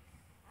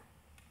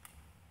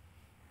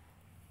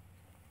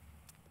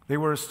 They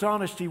were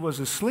astonished he was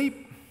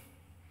asleep,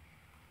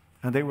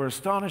 and they were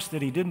astonished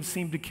that he didn't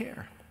seem to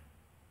care.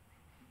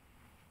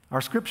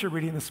 Our scripture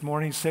reading this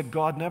morning said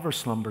God never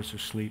slumbers or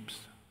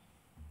sleeps.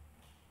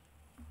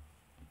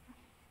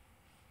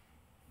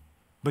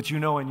 But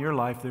you know, in your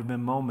life, there have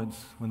been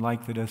moments when,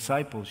 like the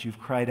disciples, you've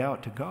cried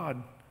out to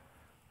God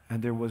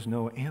and there was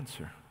no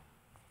answer.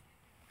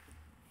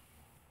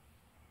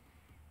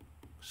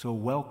 So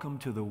welcome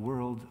to the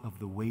world of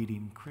the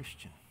waiting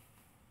Christian.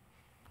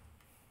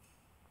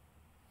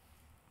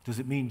 Does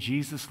it mean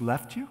Jesus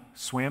left you,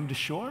 swam to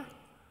shore,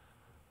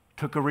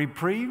 took a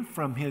reprieve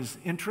from his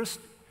interest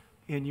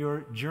in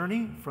your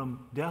journey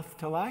from death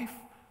to life,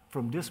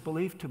 from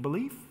disbelief to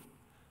belief?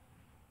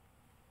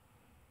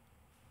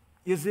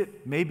 Is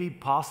it maybe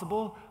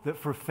possible that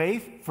for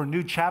faith, for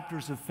new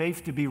chapters of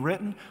faith to be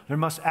written, there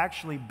must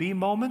actually be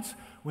moments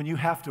when you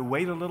have to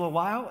wait a little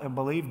while and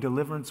believe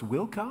deliverance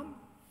will come?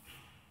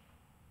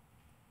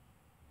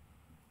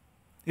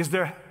 Is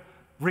there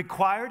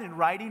required in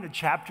writing a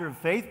chapter of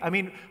faith? I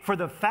mean, for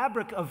the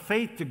fabric of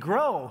faith to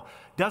grow,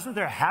 doesn't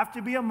there have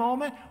to be a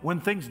moment when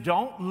things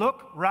don't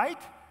look right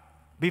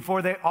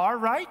before they are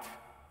right?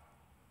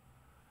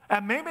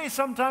 And maybe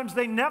sometimes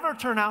they never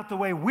turn out the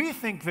way we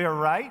think they're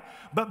right,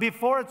 but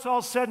before it's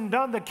all said and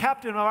done, the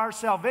captain of our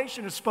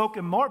salvation has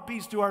spoken more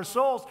peace to our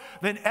souls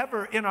than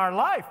ever in our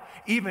life,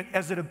 even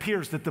as it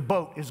appears that the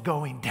boat is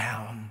going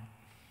down.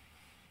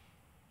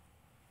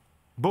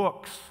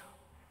 Books.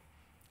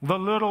 The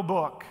little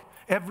book.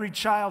 Every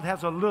child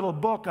has a little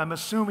book. I'm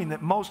assuming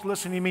that most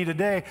listening to me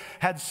today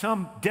had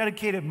some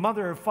dedicated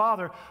mother or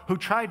father who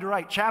tried to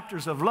write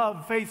chapters of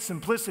love, faith,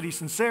 simplicity,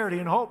 sincerity,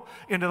 and hope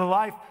into the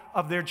life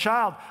of their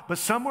child. But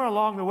somewhere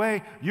along the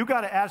way, you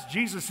got to ask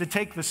Jesus to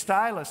take the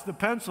stylus, the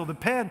pencil, the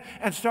pen,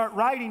 and start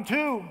writing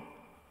too.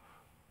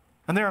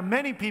 And there are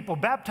many people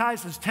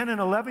baptized as 10 and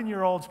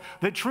 11-year-olds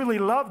that truly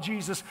love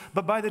Jesus,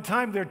 but by the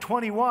time they're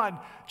 21,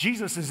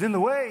 Jesus is in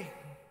the way.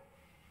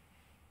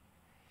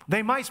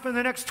 They might spend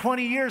the next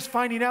 20 years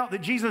finding out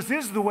that Jesus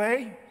is the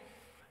way.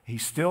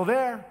 He's still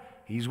there.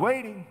 He's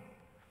waiting.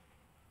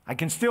 I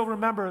can still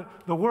remember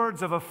the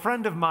words of a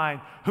friend of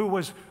mine who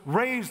was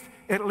raised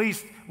at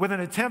least with an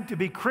attempt to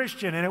be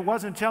Christian, and it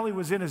wasn't until he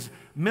was in his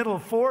middle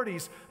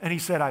 40s, and he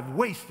said, I've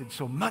wasted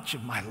so much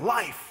of my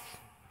life.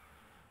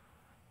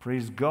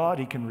 Praise God,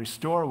 he can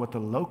restore what the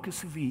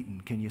locusts have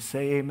eaten. Can you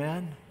say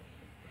amen?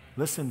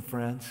 Listen,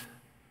 friends,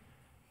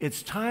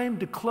 it's time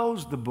to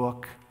close the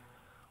book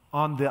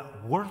on the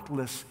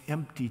worthless,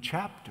 empty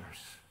chapters.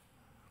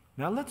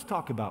 Now let's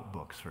talk about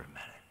books for a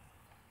minute.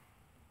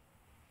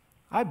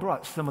 I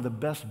brought some of the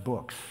best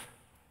books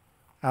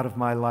out of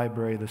my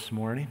library this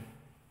morning.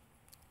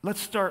 Let's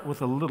start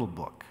with a little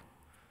book,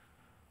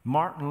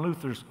 Martin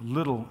Luther's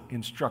little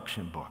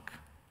instruction book.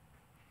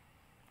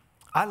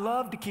 I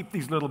love to keep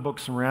these little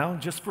books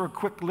around just for a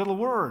quick little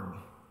word.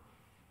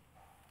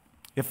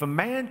 If a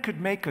man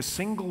could make a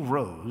single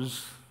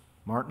rose,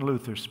 Martin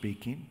Luther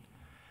speaking,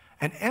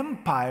 an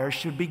empire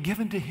should be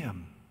given to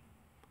him.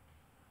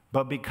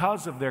 But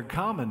because of their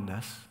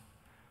commonness,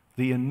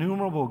 the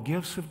innumerable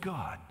gifts of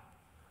God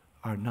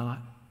are not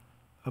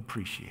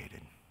appreciated.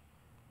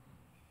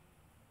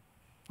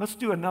 Let's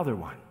do another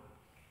one.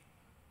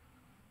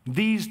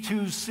 These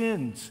two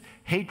sins,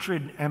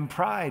 hatred and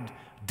pride,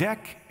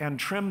 deck and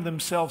trim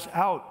themselves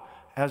out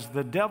as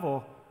the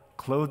devil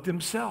clothed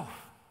himself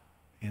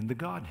in the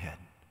Godhead.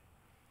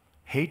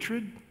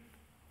 Hatred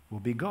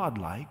will be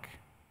godlike,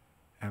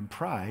 and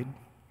pride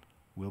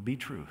will be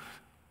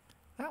truth.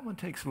 That one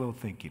takes a little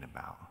thinking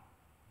about.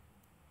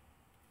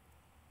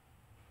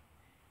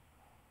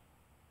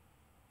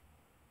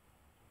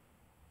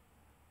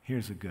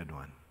 Here's a good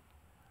one.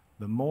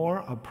 The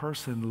more a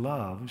person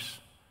loves,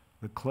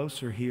 the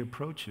closer he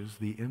approaches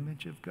the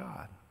image of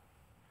God.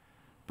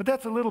 But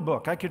that's a little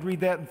book. I could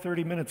read that in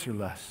 30 minutes or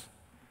less.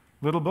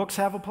 Little books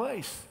have a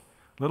place.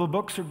 Little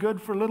books are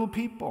good for little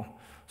people.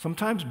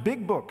 Sometimes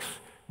big books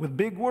with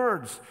big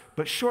words,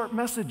 but short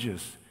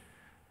messages.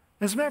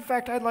 As a matter of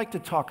fact, I'd like to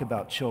talk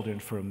about children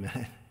for a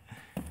minute.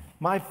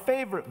 My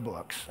favorite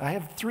books, I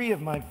have 3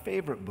 of my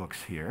favorite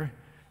books here,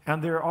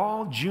 and they're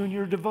all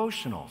junior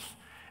devotionals.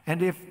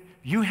 And if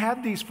you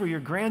had these for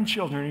your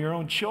grandchildren or your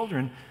own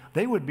children,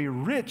 they would be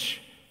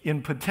rich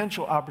in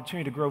potential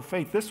opportunity to grow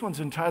faith. This one's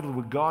entitled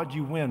With God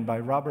You Win by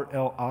Robert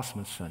L.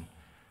 Osmundson,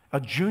 a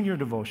junior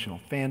devotional,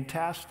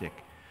 fantastic.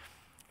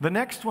 The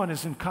next one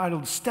is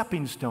entitled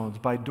Stepping Stones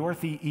by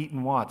Dorothy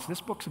Eaton Watts. This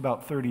book's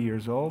about 30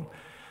 years old,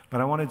 but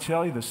I want to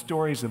tell you the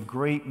stories of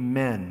great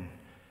men,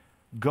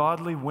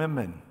 godly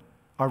women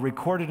are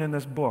recorded in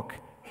this book,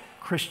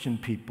 Christian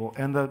people.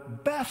 And the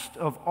best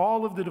of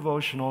all of the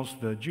devotionals,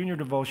 the junior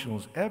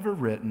devotionals ever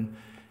written,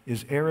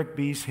 is Eric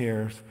B.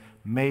 Hare's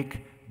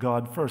Make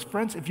God First.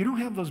 Friends, if you don't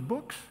have those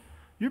books,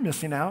 you're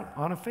missing out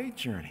on a faith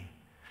journey.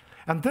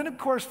 And then, of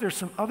course, there's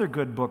some other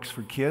good books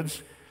for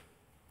kids.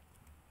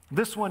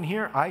 This one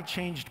here, I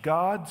Changed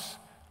God's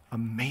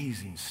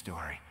amazing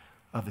story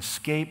of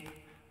escape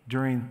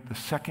during the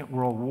Second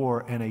World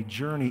War and a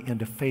journey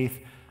into faith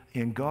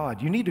in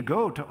God. You need to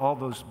go to all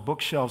those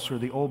bookshelves where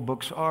the old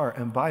books are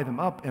and buy them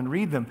up and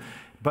read them.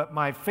 But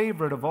my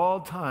favorite of all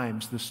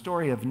times, the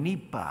story of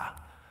Nipa,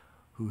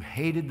 who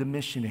hated the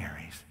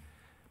missionaries,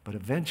 but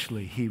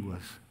eventually he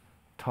was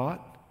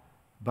taught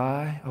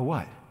by a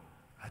what?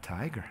 A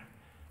tiger.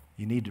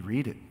 You need to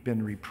read it,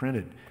 been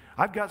reprinted.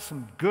 I've got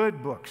some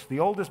good books. The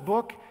oldest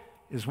book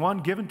is one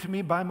given to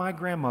me by my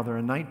grandmother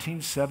in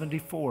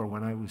 1974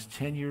 when I was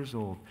 10 years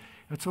old.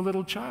 It's a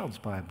little child's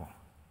Bible.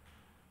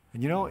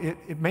 And you know,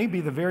 it may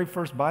be the very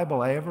first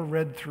Bible I ever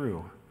read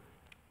through.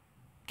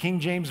 King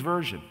James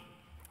Version,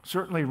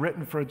 certainly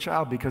written for a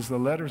child because the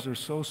letters are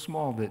so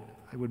small that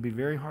it would be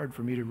very hard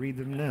for me to read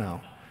them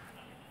now.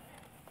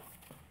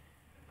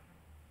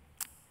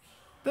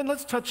 Then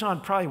let's touch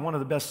on probably one of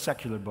the best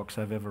secular books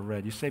I've ever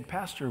read. You say,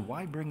 Pastor,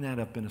 why bring that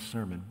up in a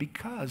sermon?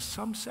 Because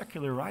some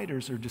secular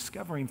writers are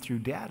discovering through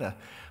data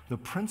the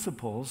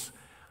principles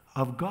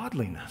of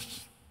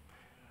godliness.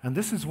 And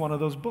this is one of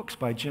those books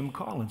by Jim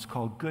Collins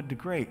called Good to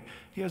Great.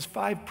 He has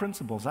 5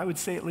 principles. I would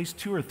say at least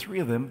 2 or 3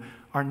 of them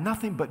are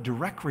nothing but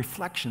direct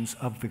reflections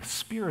of the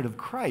Spirit of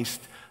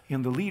Christ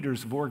in the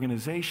leaders of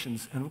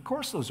organizations. And of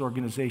course, those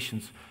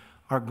organizations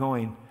are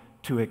going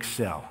to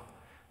excel.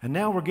 And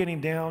now we're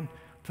getting down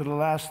to the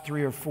last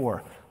 3 or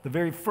 4. The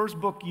very first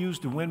book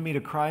used to win me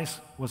to Christ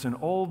was an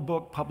old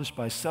book published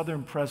by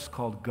Southern Press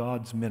called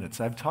God's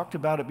Minutes. I've talked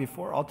about it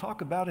before. I'll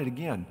talk about it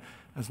again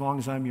as long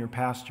as I'm your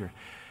pastor.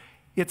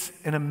 It's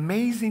an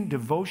amazing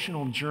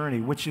devotional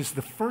journey, which is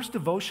the first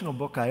devotional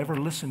book I ever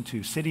listened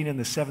to sitting in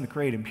the 7th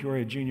grade in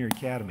Peoria Junior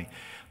Academy.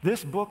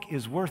 This book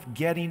is worth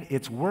getting.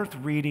 It's worth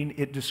reading.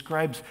 It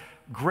describes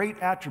great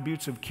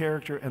attributes of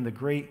character and the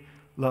great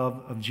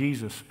love of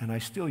Jesus, and I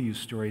still use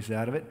stories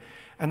out of it.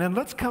 And then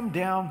let's come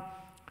down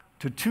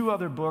to 2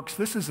 other books.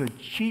 This is a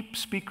cheap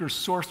speaker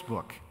source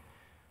book,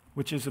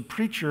 which is a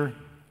preacher,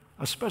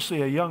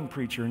 especially a young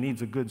preacher,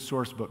 needs a good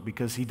source book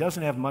because he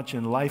doesn't have much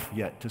in life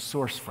yet to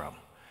source from.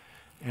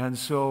 And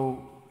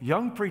so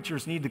young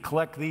preachers need to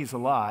collect these a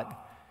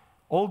lot.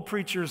 Old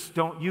preachers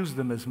don't use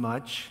them as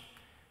much.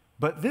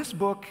 But this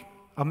book,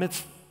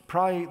 amidst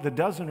probably the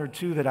dozen or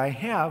 2 that I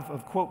have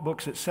of quote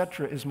books,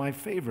 etc., is my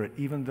favorite,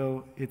 even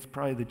though it's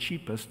probably the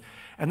cheapest.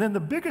 And then the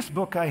biggest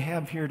book I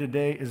have here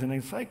today is an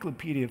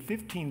encyclopedia of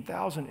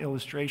 15,000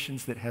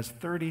 illustrations that has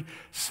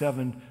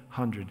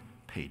 3,700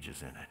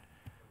 pages in it.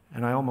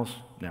 And I almost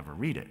never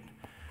read it,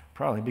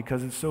 probably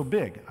because it's so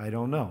big. I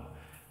don't know.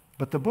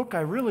 But the book I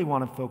really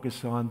want to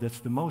focus on that's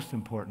the most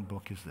important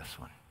book is this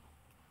one.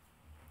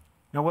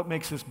 Now, what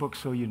makes this book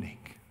so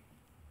unique?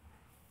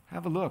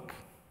 Have a look.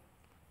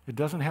 It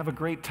doesn't have a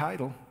great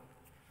title.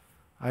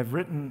 I've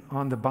written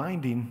on the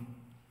binding,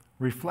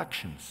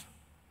 Reflections,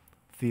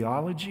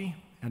 Theology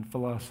and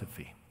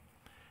Philosophy.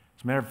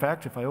 As a matter of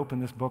fact, if I open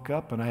this book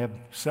up, and I have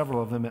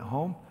several of them at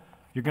home,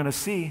 you're going to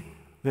see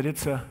that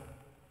it's a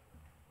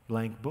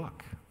blank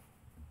book.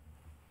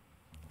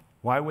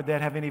 Why would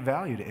that have any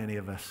value to any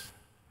of us?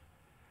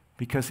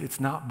 Because it's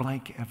not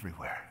blank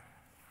everywhere.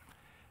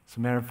 As a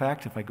matter of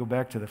fact, if I go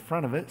back to the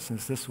front of it,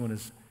 since this one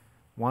is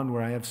one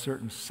where I have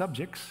certain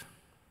subjects,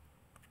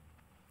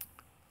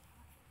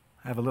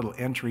 I have a little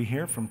entry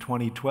here from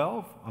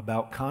 2012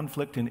 about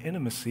conflict and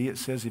intimacy. It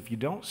says, if you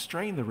don't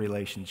strain the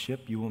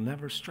relationship, you will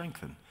never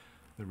strengthen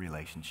the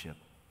relationship.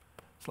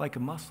 It's like a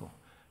muscle.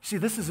 See,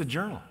 this is a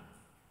journal.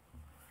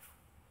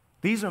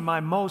 These are my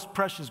most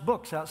precious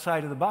books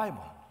outside of the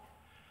Bible.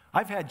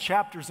 I've had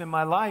chapters in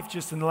my life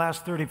just in the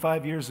last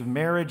 35 years of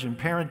marriage and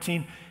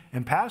parenting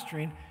and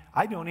pastoring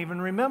I don't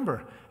even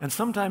remember. And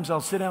sometimes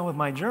I'll sit down with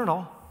my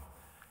journal.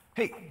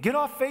 Hey, get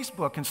off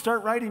Facebook and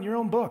start writing your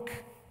own book.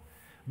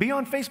 Be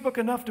on Facebook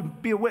enough to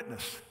be a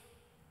witness.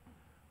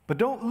 But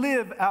don't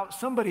live out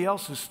somebody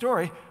else's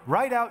story.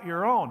 Write out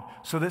your own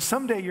so that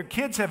someday your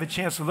kids have a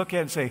chance to look at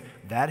it and say,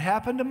 that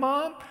happened to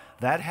Mom?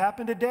 That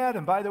happened to Dad?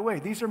 And by the way,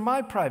 these are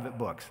my private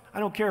books. I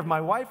don't care if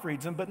my wife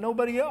reads them, but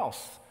nobody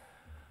else.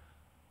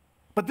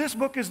 But this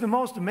book is the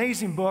most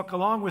amazing book,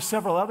 along with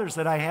several others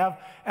that I have.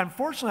 And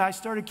fortunately, I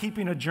started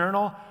keeping a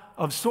journal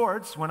of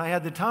sorts when I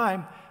had the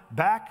time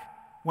back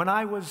when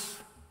I was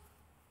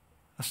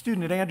a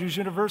student at Andrews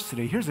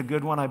University. Here's a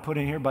good one I put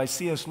in here by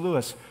C.S.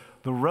 Lewis.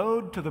 The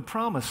Road to the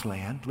Promised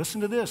Land.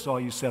 Listen to this, all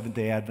you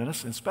Seventh-day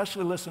Adventists, and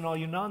especially listen, all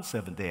you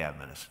non-Seventh-day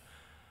Adventists.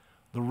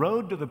 The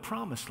road to the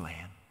Promised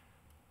Land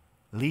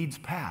leads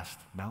past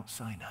Mount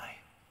Sinai.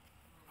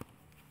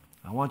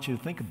 I want you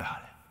to think about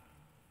it.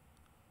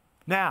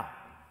 Now,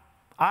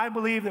 I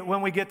believe that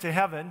when we get to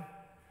heaven,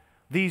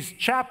 these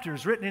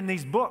chapters written in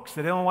these books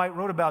that Ellen White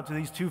wrote about to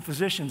these two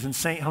physicians in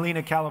St.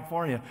 Helena,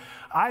 California,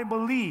 I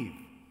believe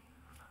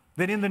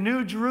that in the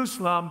New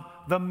Jerusalem,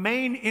 the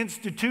main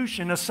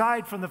institution,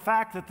 aside from the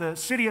fact that the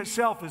city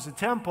itself is a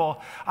temple,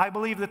 I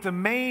believe that the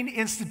main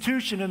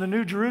institution in the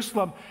New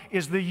Jerusalem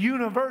is the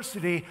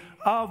University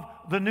of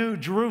the New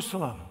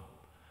Jerusalem.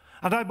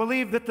 And I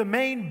believe that the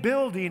main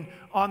building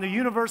on the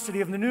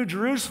University of the New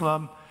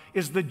Jerusalem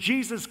is the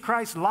Jesus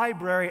Christ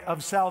Library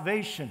of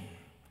Salvation.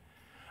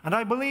 And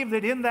I believe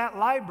that in that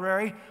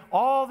library,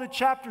 all the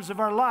chapters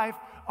of our life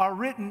are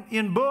written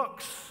in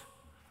books.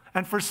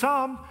 And for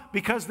some,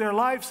 because their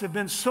lives have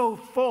been so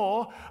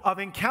full of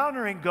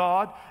encountering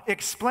God,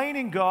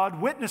 explaining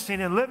God,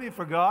 witnessing and living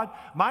for God,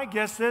 my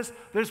guess is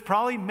there's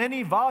probably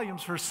many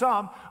volumes for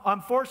some.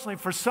 Unfortunately,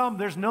 for some,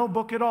 there's no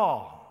book at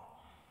all.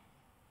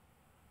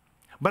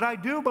 But I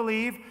do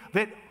believe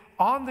that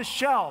on the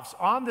shelves,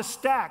 on the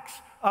stacks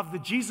of the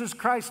Jesus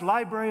Christ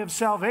Library of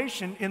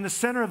Salvation in the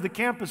center of the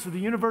campus of the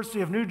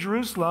University of New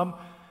Jerusalem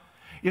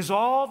is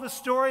all the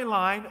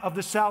storyline of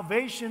the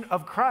salvation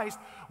of Christ,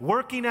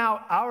 working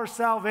out our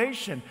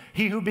salvation.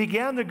 He who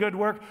began the good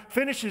work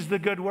finishes the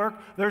good work.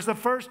 There's the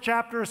first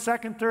chapter, a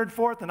second, third,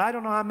 fourth, and I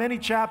don't know how many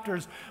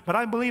chapters, but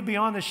I believe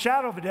beyond the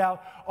shadow of a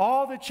doubt,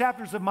 all the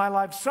chapters of my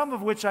life, some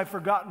of which I've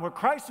forgotten where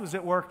Christ was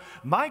at work,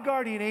 my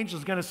guardian angel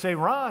is going to say,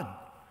 Ron,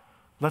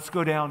 let's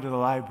go down to the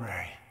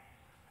library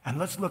and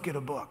let's look at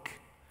a book.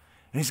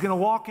 And he's going to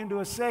walk into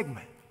a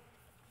segment.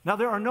 Now,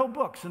 there are no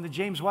books in the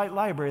James White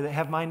Library that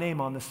have my name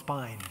on the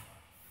spine.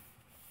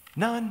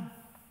 None.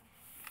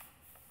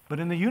 But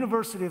in the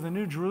University of the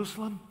New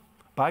Jerusalem,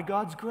 by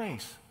God's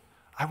grace,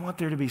 I want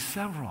there to be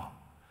several.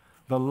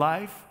 The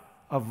life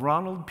of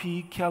Ronald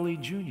P. Kelly,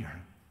 Jr.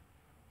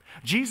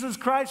 Jesus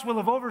Christ will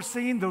have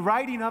overseen the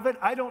writing of it.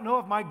 I don't know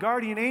if my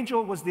guardian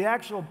angel was the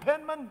actual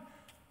penman,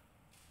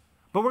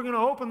 but we're going to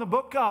open the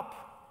book up.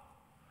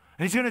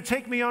 And he's going to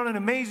take me on an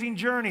amazing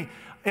journey.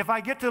 If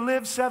I get to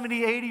live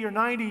 70, 80, or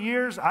 90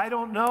 years, I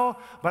don't know,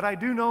 but I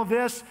do know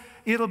this.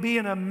 It'll be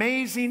an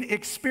amazing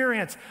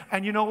experience.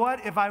 And you know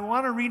what? If I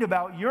want to read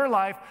about your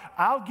life,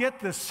 I'll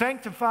get the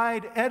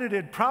sanctified,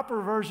 edited,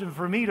 proper version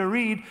for me to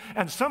read.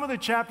 And some of the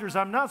chapters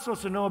I'm not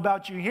supposed to know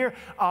about you here,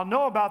 I'll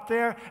know about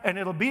there, and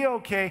it'll be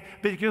okay,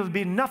 because it'll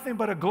be nothing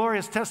but a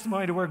glorious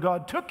testimony to where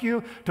God took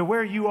you to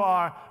where you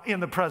are in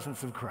the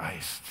presence of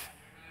Christ.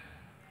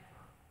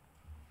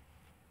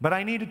 But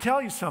I need to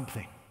tell you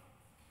something.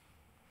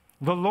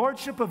 The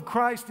lordship of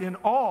Christ in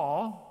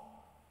all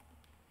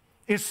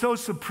is so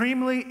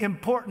supremely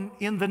important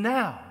in the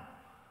now.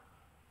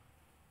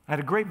 I had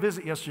a great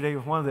visit yesterday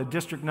with one of the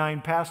District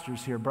 9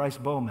 pastors here, Bryce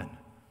Bowman.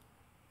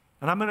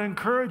 And I'm going to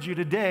encourage you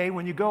today,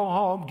 when you go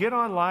home, get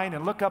online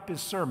and look up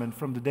his sermon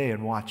from the day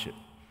and watch it.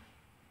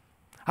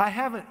 I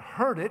haven't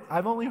heard it.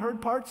 I've only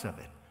heard parts of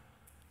it.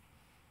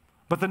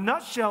 But the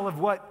nutshell of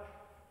well,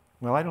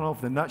 I don't know if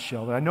the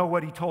nutshell, but I know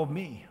what he told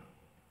me.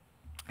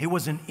 It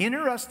was an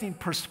interesting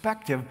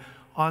perspective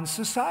on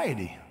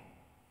society.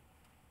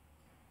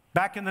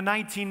 Back in the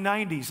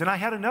 1990s, and I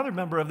had another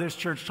member of this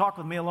church talk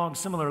with me along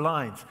similar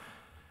lines,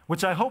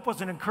 which I hope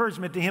was an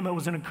encouragement to him. It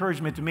was an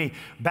encouragement to me.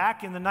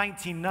 Back in the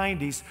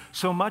 1990s,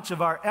 so much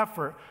of our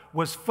effort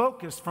was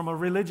focused from a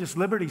religious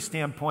liberty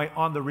standpoint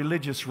on the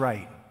religious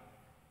right.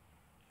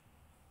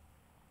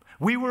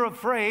 We were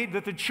afraid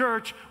that the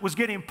church was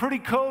getting pretty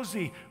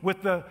cozy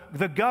with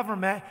the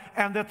government,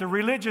 and that the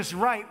religious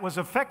right was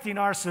affecting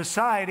our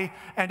society,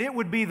 and it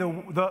would be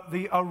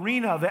the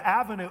arena, the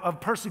avenue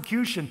of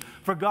persecution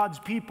for God's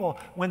people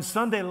when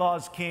Sunday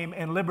laws came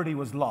and liberty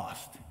was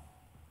lost.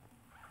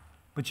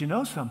 But you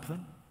know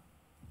something?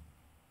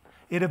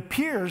 It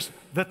appears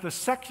that the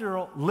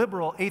secular,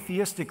 liberal,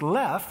 atheistic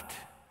left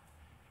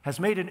has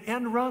made an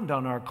end run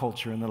on our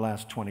culture in the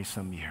last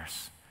 20-some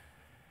years.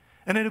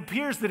 And it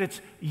appears that it's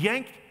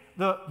yanked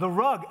the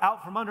rug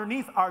out from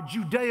underneath our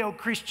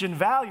Judeo-Christian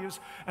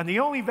values, and the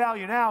only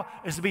value now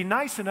is to be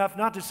nice enough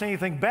not to say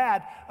anything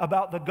bad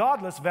about the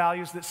godless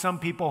values that some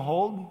people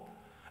hold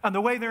and the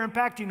way they're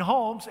impacting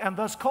homes and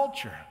thus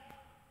culture.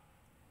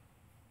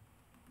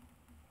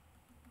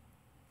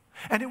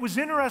 And it was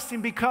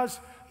interesting because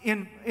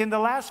in the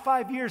last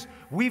 5 years,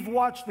 we've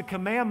watched the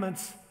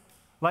commandments,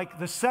 like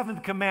the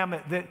seventh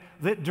commandment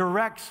that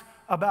directs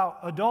about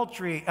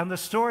adultery, and the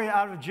story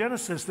out of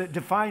Genesis that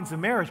defines the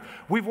marriage.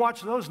 We've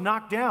watched those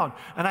knocked down.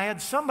 And I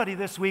had somebody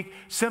this week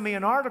send me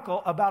an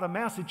article about a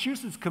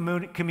Massachusetts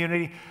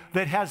community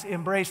that has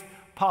embraced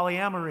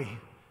polyamory,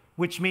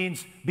 which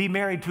means be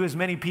married to as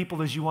many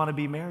people as you want to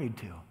be married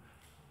to.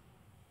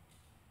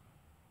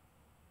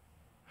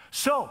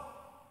 So,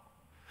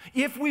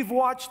 if we've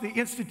watched the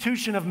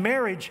institution of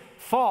marriage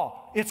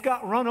fall, it's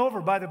got run over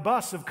by the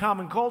bus of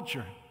common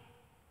culture.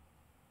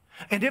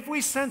 And if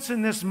we sense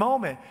in this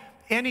moment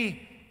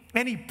any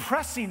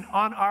pressing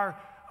on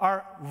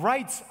our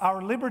rights,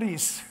 our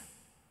liberties,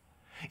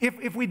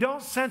 if we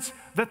don't sense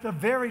that the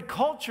very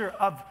culture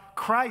of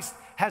Christ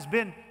has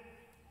been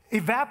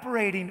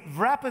evaporating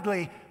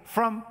rapidly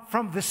from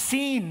the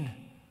scene,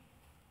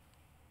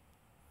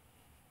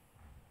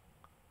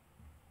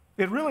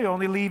 it really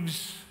only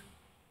leaves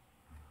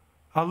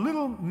a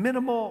little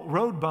minimal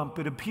road bump,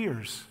 it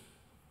appears,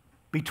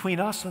 between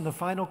us and the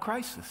final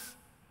crisis.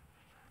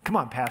 Come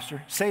on,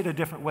 Pastor, say it a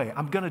different way.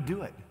 I'm going to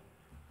do it.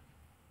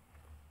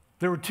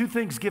 There were two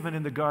things given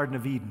in the Garden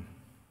of Eden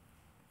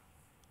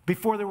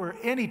before there were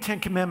any 10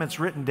 Commandments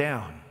written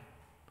down.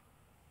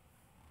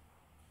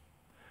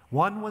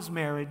 One was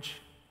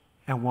marriage,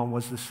 and one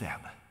was the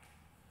Sabbath.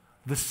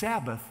 The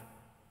Sabbath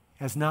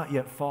has not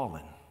yet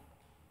fallen.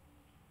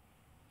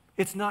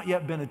 It's not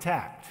yet been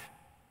attacked.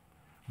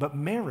 But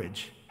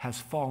marriage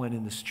has fallen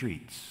in the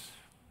streets.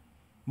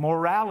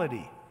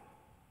 Morality,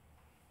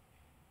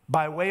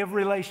 by way of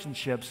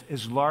relationships,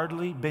 has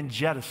largely been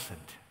jettisoned.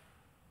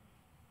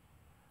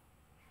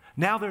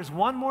 Now there's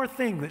one more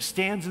thing that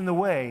stands in the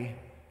way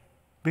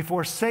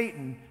before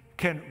Satan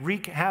can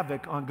wreak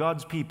havoc on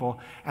God's people,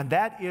 and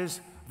that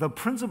is the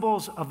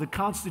principles of the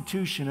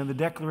Constitution and the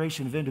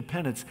Declaration of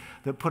Independence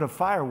that put a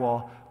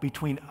firewall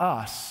between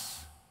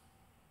us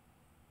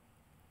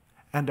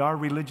and our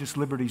religious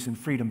liberties and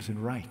freedoms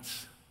and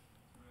rights.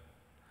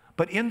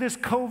 But in this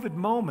COVID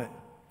moment,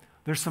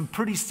 there's some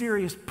pretty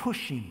serious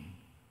pushing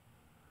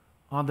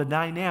on the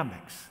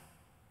dynamics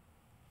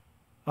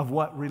of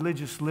what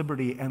religious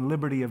liberty and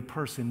liberty of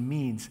person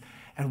means.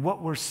 And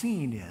what we're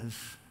seeing is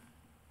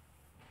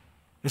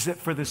that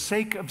for the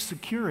sake of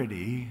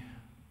security,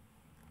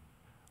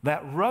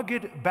 that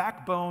rugged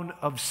backbone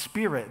of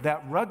spirit,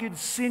 that rugged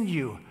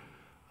sinew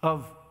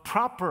of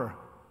proper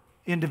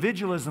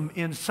individualism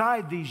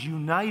inside these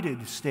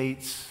United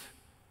States.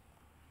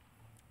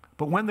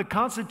 But when the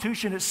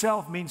Constitution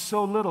itself means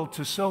so little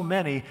to so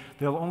many,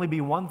 there'll only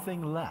be one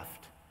thing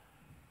left,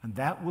 and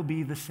that will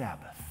be the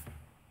Sabbath.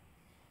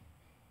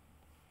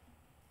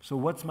 So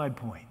what's my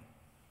point?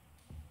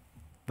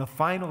 The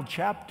final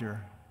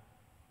chapter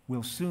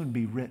will soon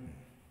be written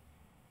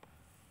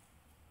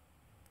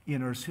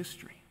in Earth's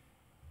history.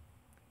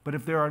 But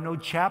if there are no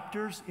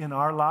chapters in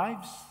our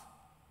lives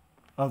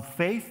of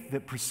faith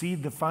that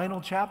precede the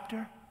final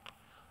chapter,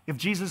 if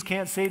Jesus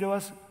can't say to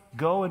us,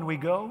 go and we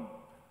go,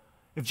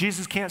 if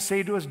Jesus can't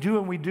say to us, do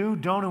and we do,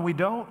 don't and we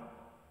don't,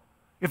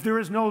 if there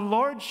is no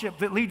lordship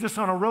that leads us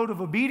on a road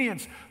of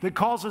obedience that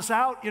calls us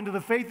out into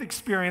the faith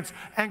experience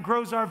and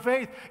grows our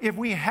faith, if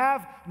we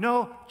have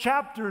no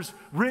chapters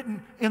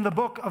written in the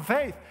book of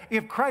faith,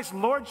 if Christ's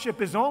lordship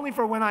is only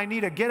for when I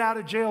need a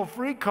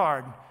get-out-of-jail-free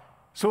card,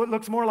 so it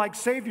looks more like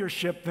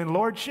saviorship than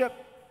lordship,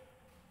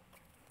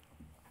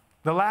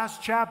 the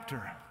last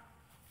chapter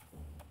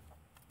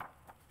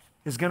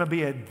is going to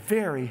be a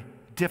very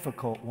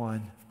difficult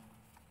one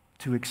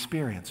to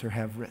experience or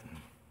have written.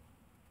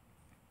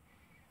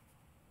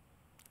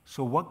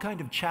 So what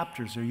kind of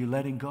chapters are you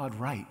letting God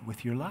write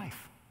with your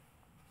life?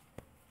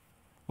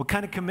 What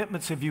kind of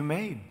commitments have you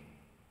made?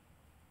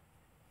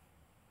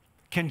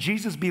 Can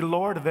Jesus be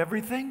Lord of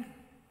everything?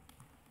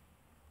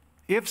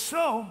 If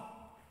so,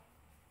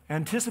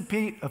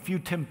 anticipate a few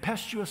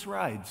tempestuous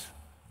rides.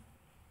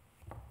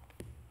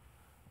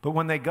 But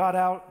when they got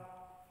out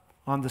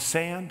on the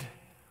sand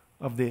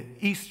of the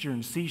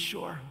eastern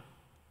seashore,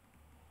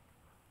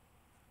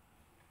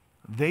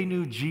 they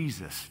knew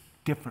Jesus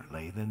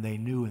differently than they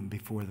knew him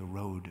before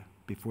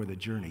the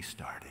journey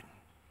started.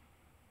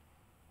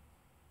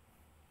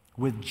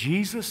 With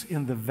Jesus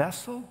in the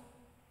vessel,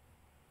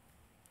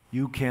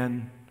 you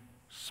can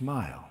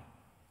smile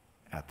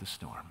at the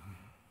storm.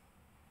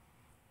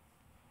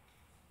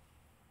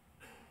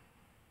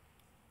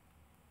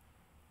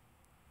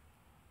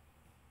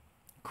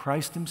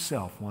 Christ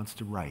himself wants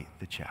to write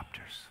the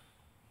chapters.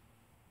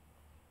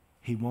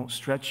 He won't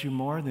stretch you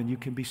more than you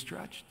can be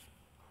stretched.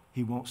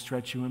 He won't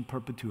stretch you in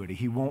perpetuity.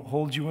 He won't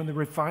hold you in the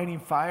refining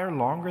fire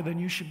longer than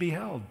you should be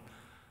held.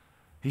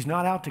 He's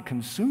not out to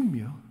consume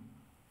you.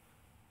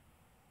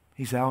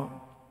 He's out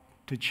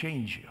to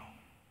change you.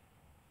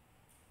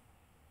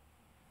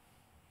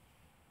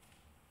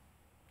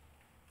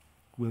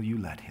 Will you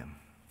let him?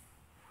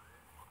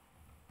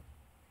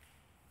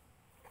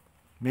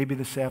 Maybe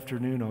this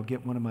afternoon I'll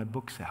get one of my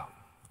books out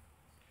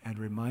and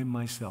remind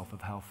myself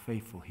of how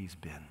faithful he's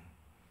been.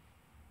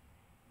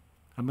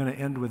 I'm going to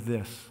end with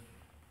this.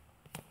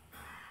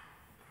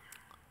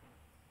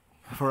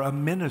 For a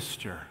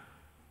minister,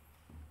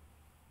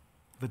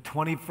 the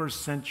 21st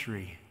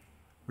century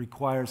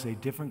requires a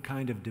different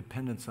kind of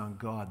dependence on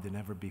God than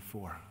ever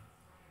before.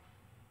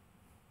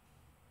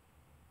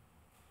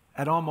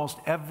 At almost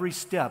every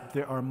step,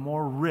 there are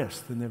more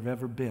risks than there have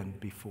ever been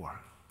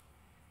before.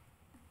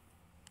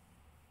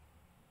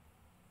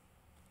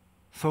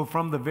 So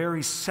from the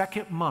very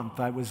second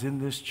month I was in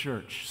this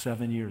church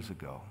 7 years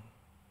ago,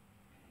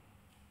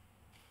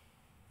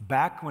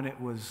 back when it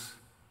was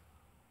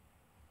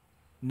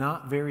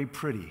not very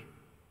pretty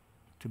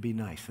to be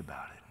nice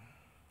about it.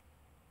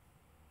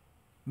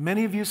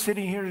 Many of you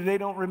sitting here today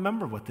don't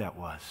remember what that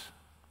was.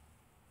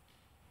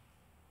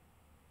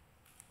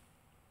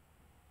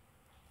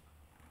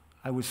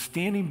 I was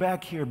standing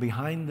back here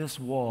behind this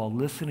wall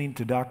listening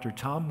to Dr.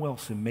 Tom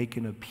Wilson make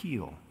an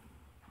appeal.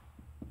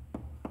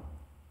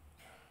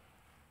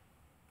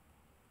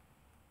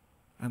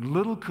 And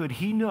little could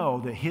he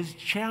know that his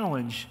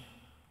challenge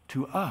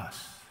to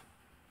us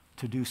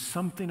to do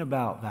something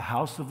about the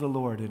house of the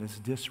Lord and its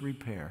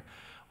disrepair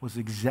was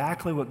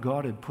exactly what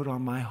God had put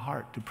on my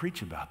heart to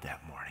preach about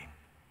that morning.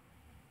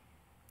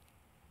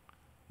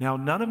 Now,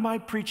 none of my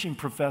preaching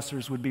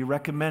professors would be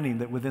recommending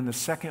that within the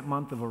second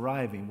month of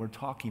arriving, we're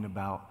talking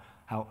about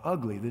how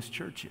ugly this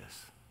church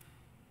is.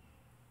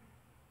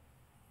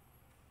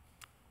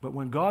 But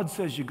when God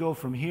says you go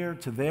from here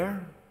to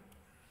there,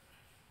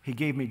 he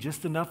gave me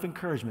just enough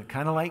encouragement,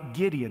 kind of like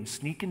Gideon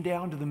sneaking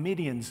down to the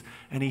Midians,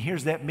 and he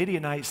hears that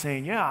Midianite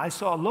saying, yeah, I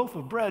saw a loaf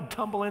of bread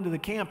tumble into the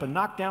camp and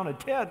knock down a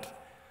tent.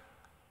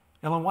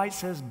 Ellen White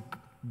says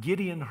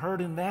Gideon heard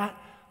in that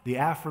the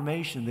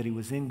affirmation that he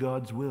was in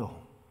God's will.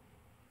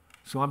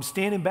 So I'm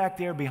standing back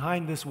there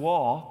behind this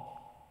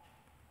wall,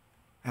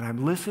 and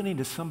I'm listening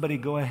to somebody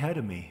go ahead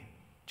of me.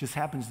 Just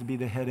happens to be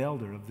the head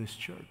elder of this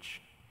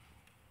church.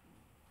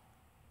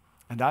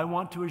 And I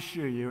want to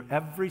assure you,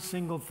 every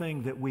single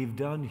thing that we've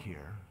done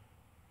here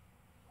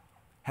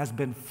has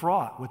been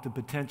fraught with the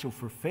potential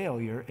for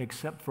failure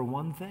except for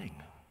one thing.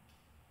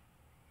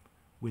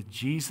 with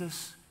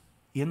Jesus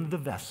in the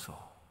vessel,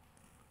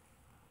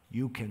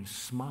 you can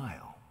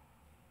smile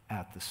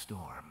at the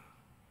storm.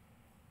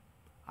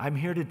 I'm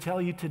here to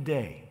tell you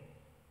today,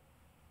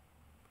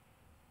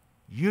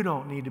 you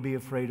don't need to be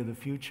afraid of the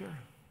future.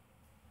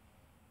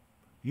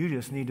 You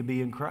just need to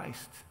be in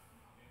Christ.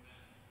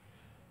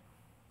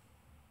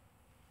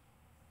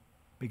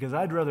 Because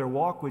I'd rather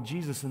walk with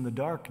Jesus in the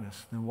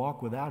darkness than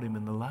walk without him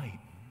in the light.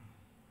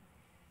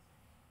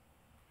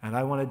 And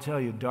I want to tell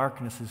you,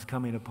 darkness is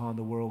coming upon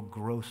the world,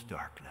 gross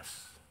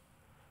darkness.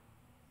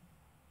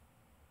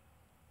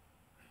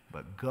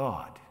 But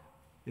God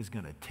is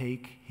going to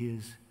take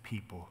his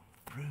people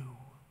through.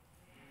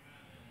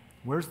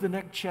 Where's the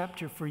next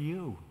chapter for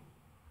you?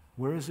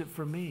 Where is it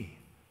for me?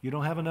 You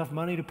don't have enough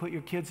money to put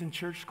your kids in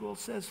church school?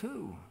 Says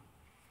who?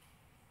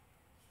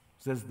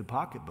 Says the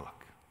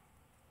pocketbook.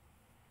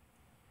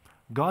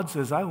 God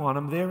says, I want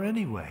them there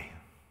anyway.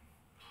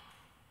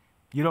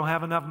 You don't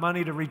have enough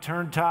money to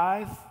return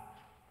tithe?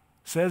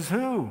 Says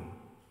who?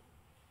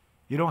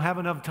 You don't have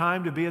enough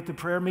time to be at the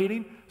prayer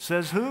meeting?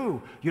 Says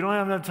who? You don't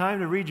have enough time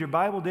to read your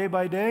Bible day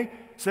by day?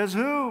 Says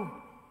who?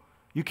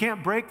 You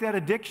can't break that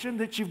addiction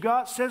that you've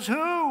got? Says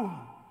who?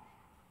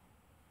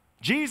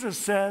 Jesus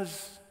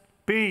says,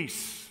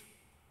 peace,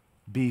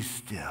 be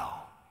still.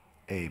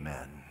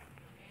 Amen.